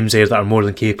other teams there that are more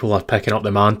than capable of picking up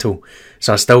the mantle.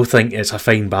 So I still think it's a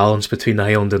fine balance between the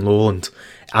Highland and Lowland.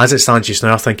 As it stands just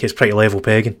now, I think it's pretty level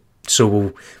pegging.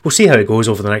 So we'll see how it goes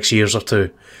over the next years or two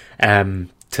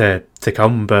to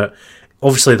come. But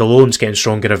obviously the Lowland's getting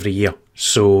stronger every year,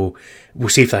 so we'll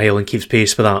see if the Highland keeps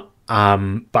pace with that.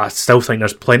 But I still think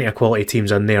there's plenty of quality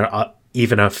teams in there,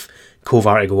 even if Cove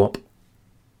are to go up.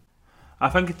 I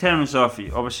think in terms of,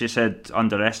 obviously you said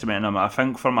underestimating them, I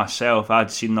think for myself, I'd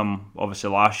seen them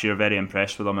obviously last year, very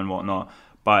impressed with them and whatnot,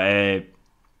 but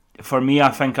for me, I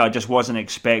think I just wasn't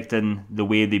expecting the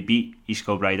way they beat East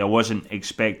Kilbride. I wasn't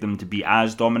expecting them to be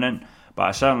as dominant, but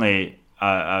I certainly,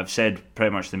 I've said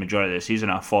pretty much the majority of the season,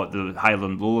 I thought the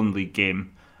Highland Lowland League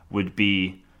game would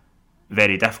be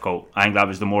very difficult. I think that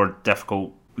was the more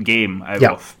difficult game out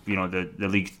of the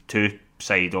League 2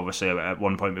 side, obviously at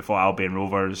one point before Albion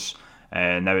Rovers.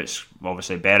 Now it's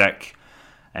obviously Berwick,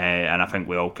 and I think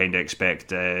we all kind of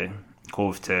expect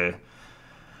Cove to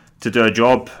do a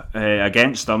job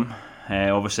against them.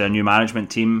 Obviously a new management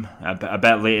team, a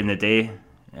bit late in the day.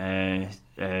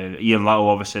 Ian Little,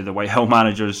 obviously the Whitehill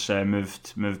managers,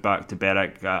 moved back to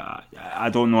Berwick. I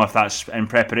don't know if that's in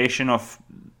preparation of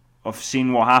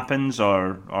seeing what happens,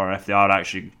 or if they are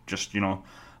actually just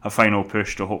a final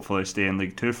push to hopefully stay in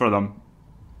League 2 for them.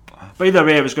 But either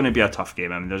way, it was going to be a tough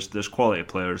game. I mean, there's quality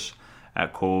players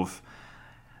at Cove.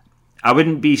 I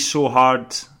wouldn't be so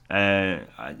hard.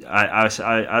 As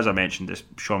I mentioned, this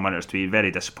Sean Winter's tweet, very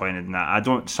disappointed in that. I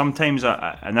don't sometimes,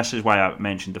 and this is why I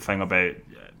mentioned the thing about it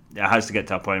has to get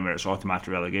to a point where it's automatic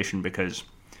relegation, because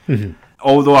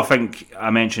although I think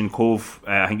I mentioned Cove,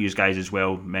 I think you guys as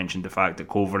well mentioned the fact that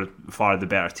Cove are far the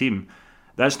better team.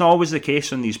 That's not always the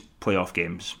case in these playoff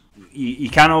games. You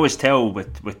can't always tell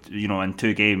with in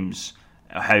two games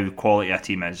how quality a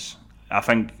team is. I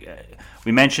think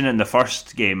we mentioned in the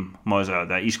first game, Mozza,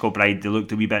 that East Kilbride, they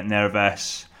looked a wee bit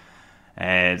nervous,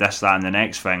 this, that and the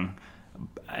next thing.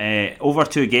 Over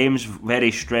two games,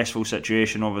 very stressful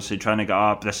situation, obviously trying to get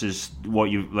up. This is what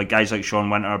guys like Sean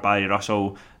Winter, Barry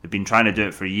Russell, they've been trying to do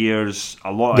it for years.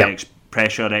 A lot of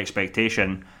pressure,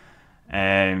 expectation.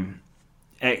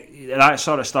 That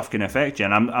sort of stuff can affect you,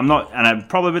 and I'm not, and it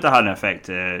probably would have had an effect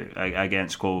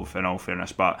against Cove, in all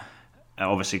fairness. But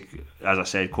obviously, as I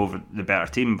said, Cove the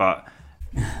better team. But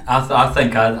I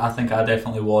think I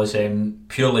definitely was,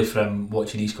 purely from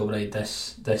watching East Kilbride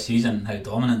this season, how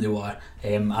dominant they were.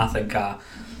 I think I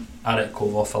let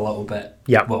Cove off a little bit.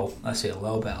 Yeah. Well, I say a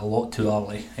little bit, a lot too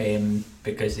early,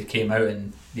 because they came out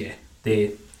and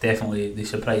they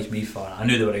surprised me for. I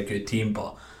knew they were a good team,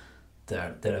 but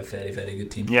they're a very, very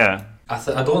good team. Yeah.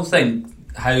 I don't think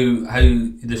how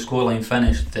the scoreline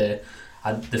finished, the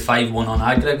 5-1 on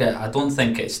aggregate, I don't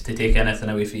think it's to take anything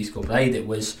away from East Kilbride. It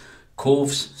was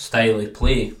Cove's style of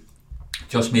play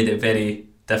just made it very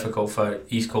difficult for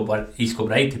East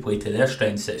Kilbride to play to their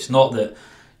strengths. It's not that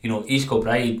East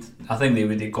Kilbride, I think they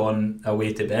would have gone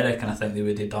away to Berwick and I think they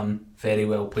would have done very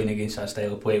well playing against that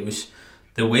style of play. It was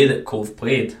the way that Cove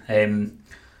played.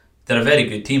 They're a very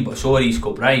good team, but so are East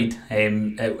Kilbride.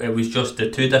 It was just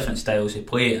the two different styles of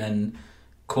play, and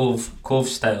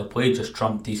Cove's style of play just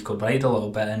trumped East Kilbride a little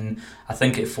bit, and I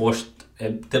think it forced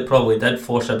it probably did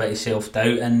force a bit of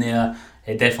self-doubt in there.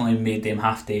 It definitely made them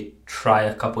have to try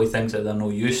a couple of things that they're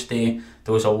not used to.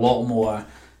 There was a lot more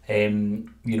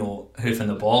hoofing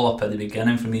the ball up at the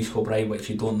beginning from East Kilbride, which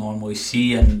you don't normally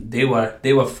see, and they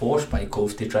were forced by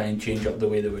Cove to try and change up the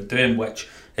way they were doing, which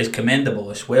is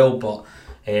commendable as well. But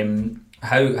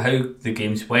how the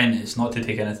games went, it's not to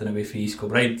take anything away from East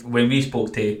Kilbride. When we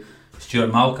spoke to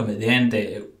Stuart Malcolm at the end,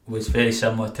 it was very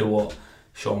similar to what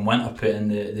Sean Winter put in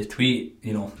the tweet.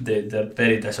 You know, they're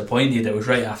very disappointed. It was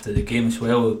right after the game as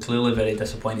well. Clearly very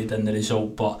disappointed in the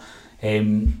result, but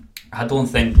I don't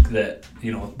think that,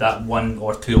 you know, that 1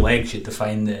 or 2 legs should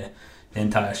define the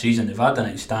entire season. They've had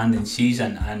an outstanding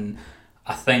season, and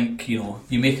I think, you know,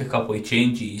 you make a couple of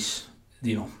changes,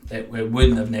 you know, it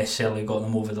wouldn't have necessarily got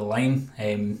them over the line.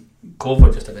 Cove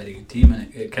were just a very good team,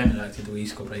 and it counteracted the way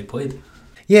East Kilbride played.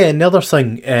 Yeah, and the other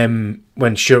thing,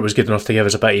 when Stuart was good enough to give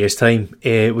us a bit of his time,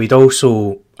 we'd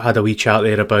also had a wee chat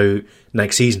there about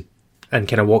next season and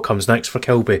kind of what comes next for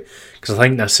Kilby, because I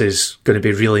think this is going to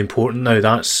be really important now.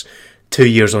 That's 2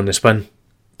 years on the spin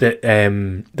that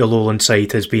the Lowland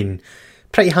side has been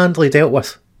pretty handily dealt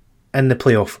with in the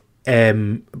playoff,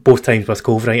 both times with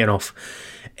Cove writing off.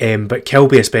 But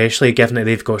Kilby especially, given that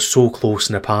they've got so close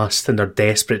in the past and they're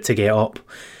desperate to get up.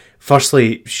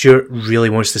 Firstly, Stuart really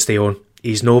wants to stay on.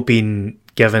 He's not been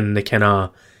given the kind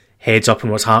of heads up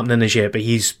on what's happening as yet, but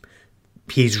he's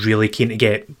really keen to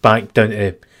get back down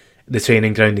to the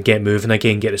training ground and get moving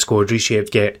again, get the squad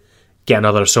reshaped, get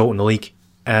another assault in the league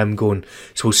going.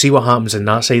 So we'll see what happens in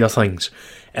that side of things.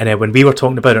 And when we were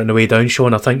talking about it on the way down,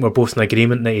 Sean, I think we're both in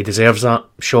agreement that he deserves that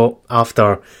shot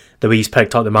after the way he's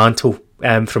picked up the mantle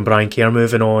from Brian Kerr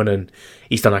moving on, and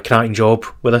he's done a cracking job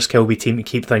with this Kilby team to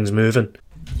keep things moving.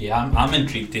 Yeah, I'm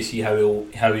intrigued to see how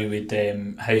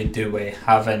he'd do with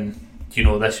having, you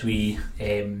know, this wee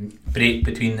break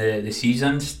between the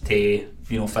seasons, to,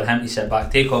 you know, for him to sit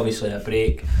back, take obviously a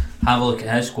break, have a look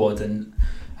at his squad and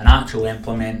actually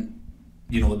implement,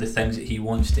 you know, the things that he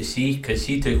wants to see, because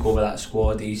he took over that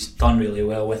squad, he's done really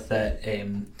well with it,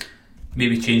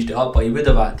 maybe changed it up, but he would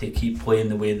have had to keep playing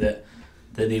the way that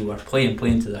they were playing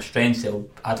to their strengths.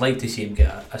 I'd like to see him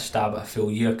get a stab at a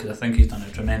full year, because I think he's done a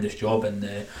tremendous job in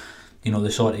the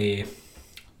sort of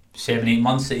 7-8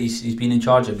 months that he's been in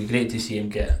charge. It'd be great to see him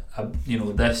get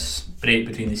this break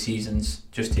between the seasons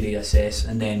just to reassess,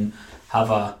 and then have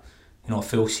a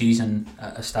full season,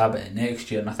 a stab at it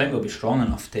next year. And I think they'll be strong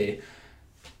enough to,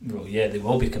 they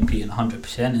will be competing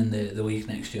 100% in the league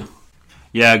next year.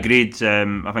 Yeah, agreed.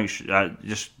 I think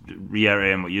just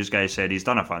reiterating what you guys said, he's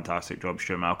done a fantastic job,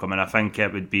 Stuart Malcolm, and I think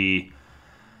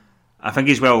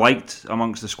he's well liked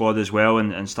amongst the squad as well,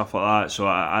 and stuff like that. So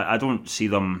I don't see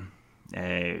them.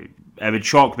 It would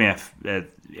shock me if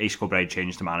East Kilbride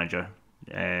changed the manager.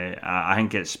 I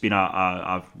think it's been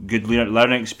a good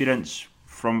learning experience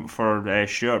for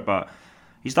Stuart, but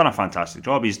he's done a fantastic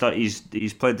job. He's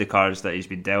played the cards that he's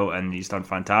been dealt, and he's done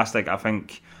fantastic. I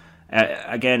think.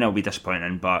 Again, it'll be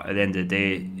disappointing, but at the end of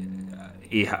the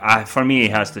day, for me, he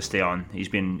has to stay on. He's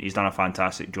done a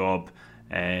fantastic job,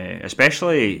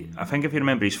 especially. I think if you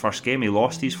remember his first game, he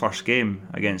lost his first game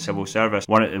against Civil Service.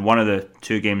 One of the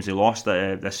 2 games he lost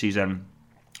this season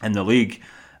in the league,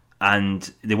 and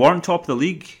they weren't top of the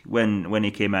league when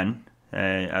he came in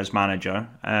as manager,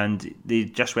 and they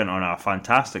just went on a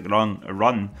fantastic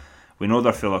run. We know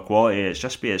they're full of quality. It's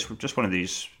just one of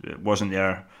these. It wasn't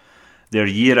their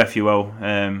year, if you will,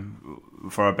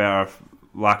 for a better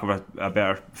lack of a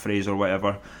better phrase or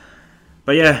whatever.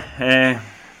 But yeah,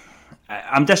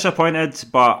 I'm disappointed,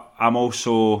 but I'm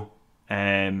also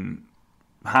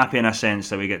happy in a sense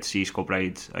that we get to see East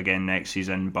Kilbride again next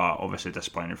season, but obviously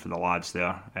disappointed for the lads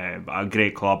there. But a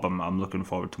great club. I'm looking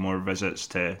forward to more visits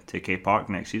to K Park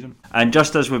next season. And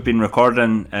just as we've been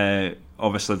recording,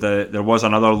 obviously there was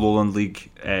another Lowland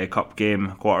League Cup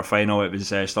game, quarter-final. It was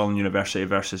Stirling University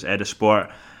versus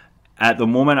Edasport. At the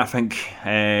moment, I think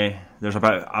there's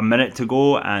about a minute to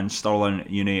go, and Stirling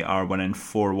Uni are winning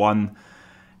 4-1.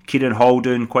 Kieran Hall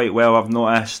doing quite well, I've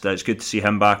noticed. It's good to see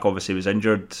him back. Obviously he was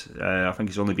injured. I think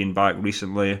he's only been back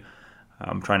recently.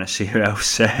 I'm trying to see who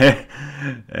else.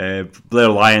 Blair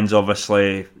Lyons,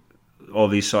 obviously, all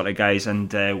these sort of guys.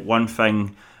 And one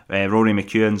thing, Rory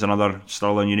McEwen's another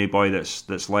Stirling Uni boy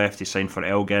that's left. He signed for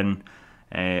Elgin.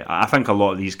 I think a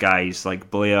lot of these guys, like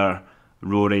Blair,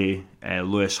 Rory,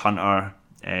 Lewis Hunter,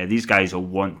 these guys will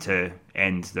want to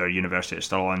end their University of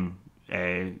Stirling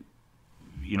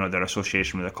their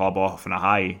association with the club off on a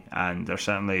high, and they're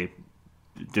certainly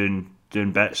doing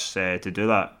bits to do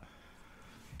that.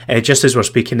 Just as we're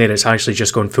speaking there, it's actually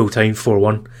just gone full time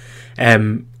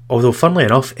 4-1. Although, funnily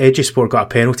enough, Edgysport got a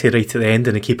penalty right at the end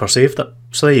and the keeper saved it.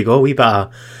 So there you go, a wee bit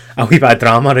of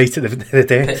drama right at the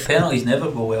death. Penalties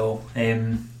never go well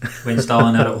when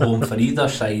Stirling are at home for either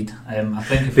side. I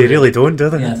think if they really don't, do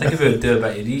they? Yeah, I think if we would do a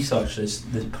bit of research,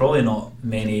 there's probably not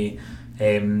many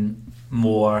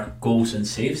more goals and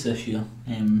saves this year.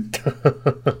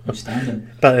 Outstanding.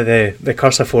 Bit of the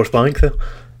curse of Forth Bank there.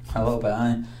 A little bit,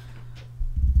 aye.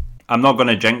 I'm not going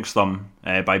to jinx them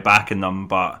by backing them,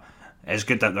 but it's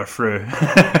good that they're through.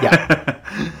 Yeah.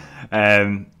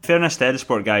 Fairness to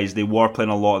Edgysport guys, they were playing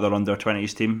a lot of their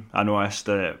under-20s team. I noticed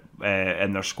that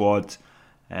in their squad.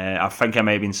 I think it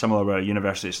might have been similar with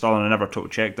University of Stirling. I never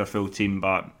checked their full team,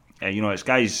 but it's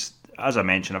guys, as I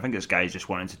mentioned, I think it's guys just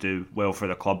wanting to do well for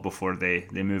the club before they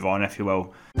move on, if you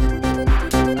will.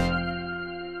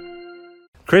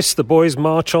 Chris, the boys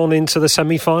march on into the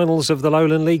semi-finals of the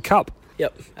Lowland League Cup.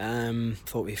 Yep,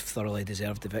 thought we thoroughly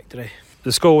deserved the victory.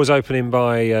 The score was opening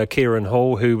by Kieran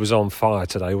Hall, who was on fire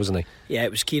today, wasn't he? Yeah,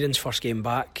 it was Kieran's first game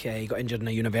back. He got injured in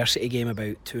a university game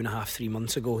about 2.5-3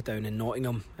 months ago down in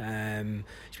Nottingham.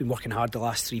 He's been working hard the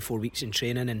last 3-4 weeks in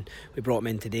training, and we brought him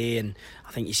in today, and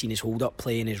I think you've seen his hold-up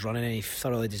play and his running, and he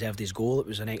thoroughly deserved his goal. It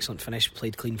was an excellent finish,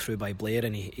 played clean through by Blair,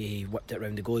 and he whipped it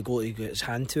round the goal. He got his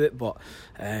hand to it, but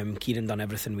Kieran done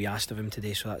everything we asked of him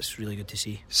today, so that's really good to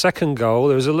see. Second goal,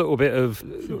 there was a little bit of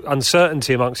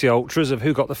uncertainty amongst the ultras of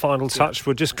who got the final touch.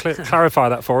 We'll just clarify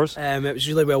that for us. It was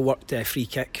really well worked free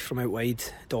kick from out wide.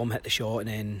 Dom hit the shot, and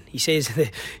then he says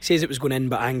it was going in,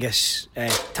 but Angus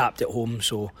tapped it home,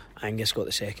 so Angus got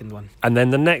the second one. And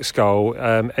then the next goal,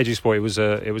 Edgysport,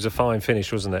 it was a fine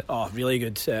finish, wasn't it? Oh, really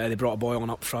good. They brought a boy on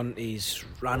up front. He's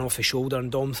ran off his shoulder,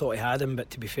 and Dom thought he had him,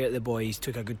 but to be fair to the boy, he's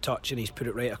took a good touch and he's put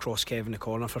it right across Kev in the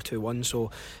corner for 2-1.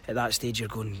 So at that stage, you're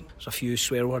going, there's a few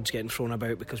swear words getting thrown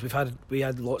about, because we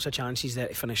had lots of chances there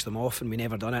to finish them off, and we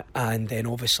never done it. And then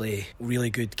obviously,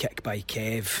 really good kick by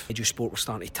Kev. Edgysport was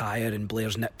starting to tire, and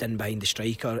Blair's nipped in behind the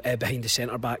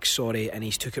centre back, and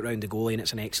he's took it round the goalie, and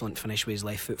it's an excellent finish with his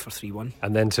left foot for 3-1.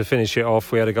 And then to finish it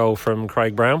off, we had a goal from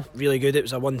Craig Brown. Really good. It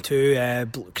was a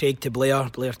 1-2. Craig to Blair.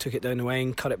 Blair took it down the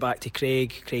wing, cut it back to Craig.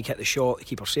 Craig hit the shot. The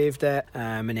keeper saved it,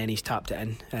 and then he's tapped it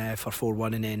in for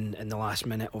 4-1. And then in the last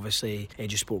minute, obviously,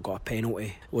 Edgysport got a penalty.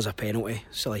 It was a penalty.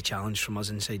 Silly challenge from us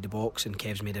inside the box, and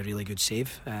Kev's made a really good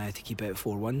save to keep it at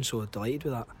 4-1. So delighted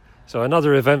with that. So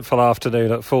another eventful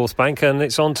afternoon at Forth Bank, and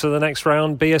it's on to the next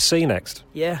round, BSC next.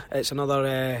 Yeah, it's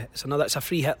a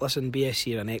free hit. Listen,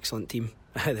 BSC are an excellent team.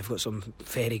 They've got some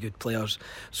very good players,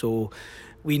 so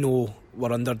we know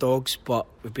we're underdogs, but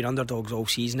we've been underdogs all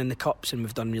season in the cups, and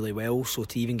we've done really well. So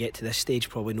to even get to this stage,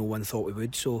 probably no one thought we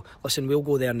would. So listen, we'll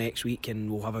go there next week,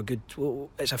 and we'll have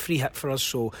it's a free hit for us,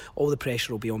 so all the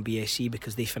pressure will be on BSC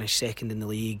because they finished second in the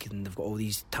league, and they've got all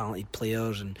these talented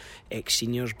players and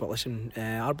ex-seniors. But listen,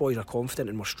 our boys are confident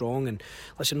and we're strong, and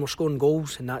listen, we're scoring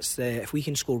goals, and if we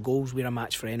can score goals, we're a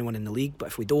match for anyone in the league. But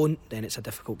if we don't, then it's a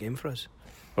difficult game for us.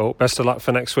 Well, best of luck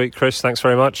for next week, Chris. Thanks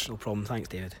very much. No problem. Thanks,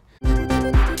 David.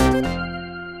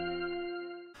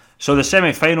 So the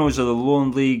semi-finals of the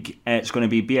Lowland League, it's going to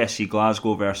be BSC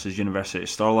Glasgow versus University of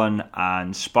Stirling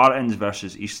and Spartans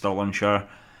versus East Stirlingshire.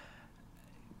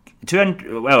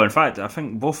 In fact, I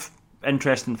think both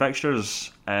interesting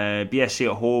fixtures. BSC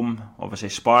at home, obviously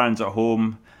Spartans at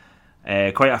home.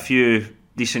 Quite a few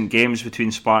decent games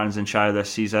between Spartans and Shire this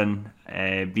season.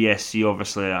 BSC,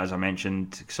 obviously, as I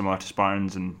mentioned, similar to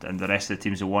Spartans and the rest of the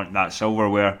teams who want that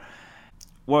silverware.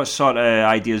 What sort of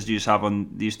ideas do you have on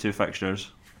these two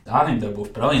fixtures? I think they're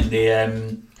both brilliant.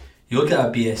 You look at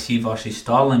a BSC versus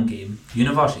Stirling game.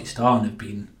 University of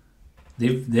Stirling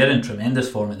they're in tremendous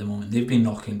form at the moment. They've been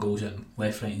knocking goals in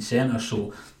left, right, and centre.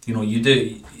 So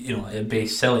it'd be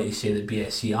silly to say that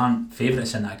BSC aren't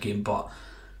favourites in that game, but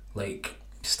like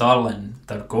Stirling,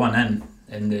 they're going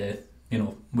in the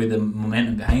with the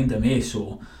momentum behind them,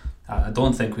 So I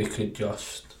don't think we could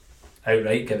just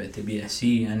outright give it to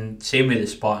BSC. And same with the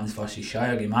Spartans versus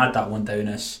Shire game. I had that one down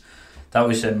as that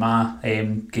was in my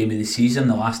game of the season,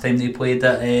 the last time they played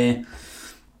at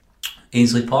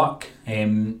Ainsley Park,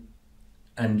 and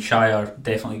Shire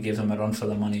definitely gave them a run for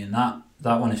the money in that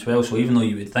one as well. So even though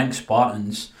you would think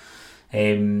Spartans,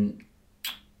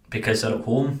 because they're at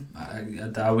home,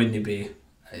 I wouldn't be.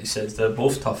 They're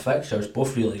both tough fixtures,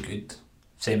 both really good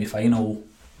semi-final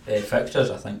fixtures,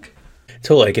 I think.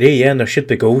 Totally agree, yeah, and there should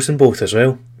be goals in both as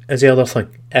well, is the other thing.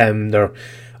 They're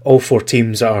all four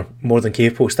teams that are more than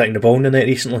capable of sticking the ball in the net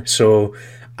recently, so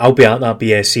I'll be at that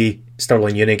BSC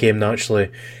Stirling Uni game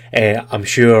naturally. I'm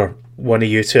sure one of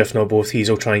you two, if not both of you,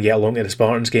 will try and get along to the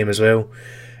Spartans game as well.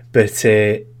 But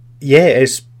you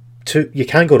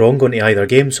can't go wrong going to either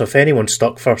game, so if anyone's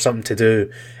stuck for something to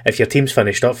do, if your team's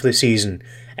finished up for the season,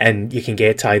 and you can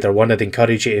get to either one. I'd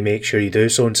encourage you to make sure you do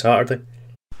so on Saturday.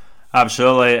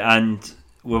 Absolutely, and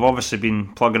we've obviously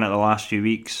been plugging it the last few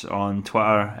weeks on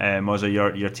Twitter. Mozza,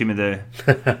 your team of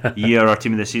the year or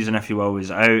team of the season, if you will,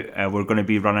 is out. We're going to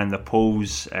be running the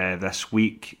polls this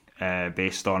week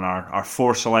based on our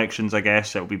 4 selections, I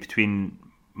guess. It'll be between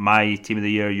my team of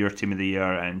the year, your team of the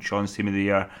year, and Sean's team of the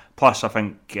year. Plus, I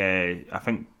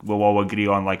think we'll all agree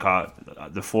on like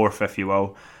the 4th, if you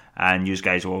will, and you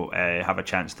guys will have a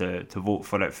chance to vote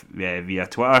for it via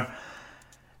Twitter.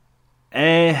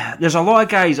 There's a lot of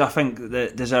guys I think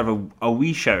that deserve a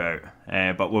wee shout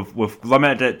out, but we've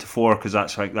limited it to 4 because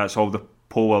that's all the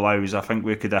poll allows. I think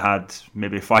we could have had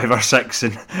maybe 5 or 6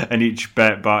 in each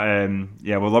bit, but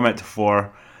we'll limit it to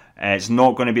 4. It's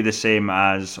not going to be the same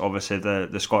as obviously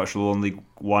the Scottish Lowland League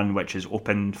 1, which is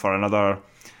open for another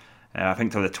I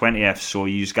think till the 20th, so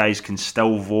you guys can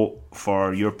still vote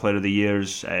for your player of the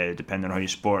years depending on how you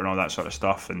sport and all that sort of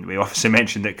stuff. And we obviously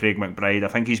mentioned that Craig McBride, I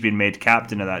think he's been made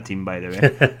captain of that team, by the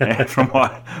way, from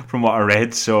what I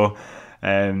read. So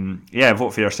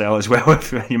vote for yourself as well.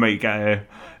 If you might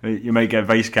get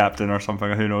vice captain or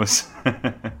something, who knows.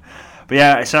 But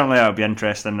yeah, certainly it'll be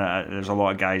interesting. There's a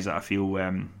lot of guys that I feel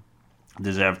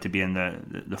deserve to be in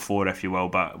the 4, if you will,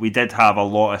 but we did have a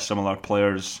lot of similar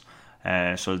players.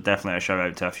 So definitely a shout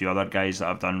out to a few other guys that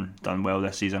have done well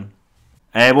this season.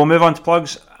 We'll move on to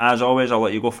plugs. As always, I'll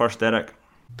let you go first, Derek.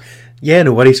 Yeah,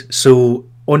 no worries. So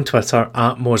on Twitter,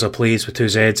 at Mozza Plays with 2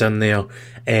 Z's in there,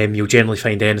 you'll generally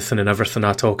find anything and everything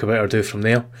I talk about or do from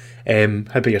there.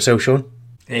 How about yourself, Sean?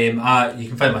 You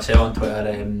can find myself on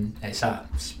Twitter. It's at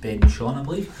Ben Sean, I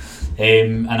believe.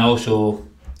 And also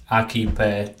I keep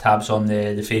tabs on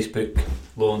the Facebook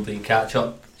Lowland League Catch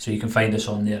Up, so you can find us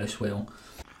on there as well.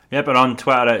 Yeah, but on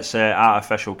Twitter it's at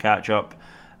Official Catch Up,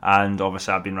 and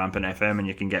obviously I've been Rampant FM, and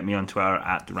you can get me on Twitter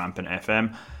at Rampant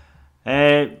FM.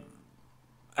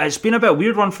 It's been a bit of a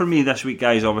weird one for me this week,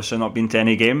 guys. Obviously not been to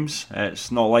any games.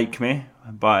 It's not like me,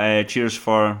 but cheers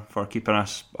for keeping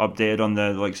us updated on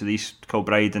the likes of the East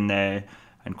Kilbride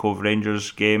and Cove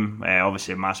Rangers game.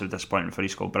 Obviously a massive disappointment for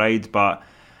East Kilbride, but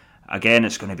again,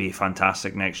 it's going to be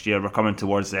fantastic next year. We're coming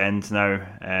towards the end now.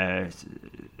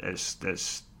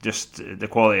 It's just the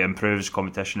quality improves,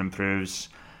 competition improves.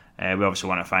 We obviously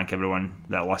want to thank everyone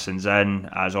that listens in.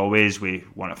 As always, we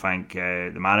want to thank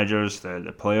the managers,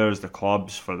 the players, the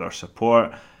clubs for their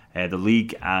support, the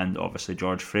league, and obviously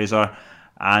George Fraser.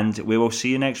 And we will see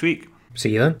you next week. See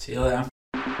you then. See you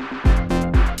later.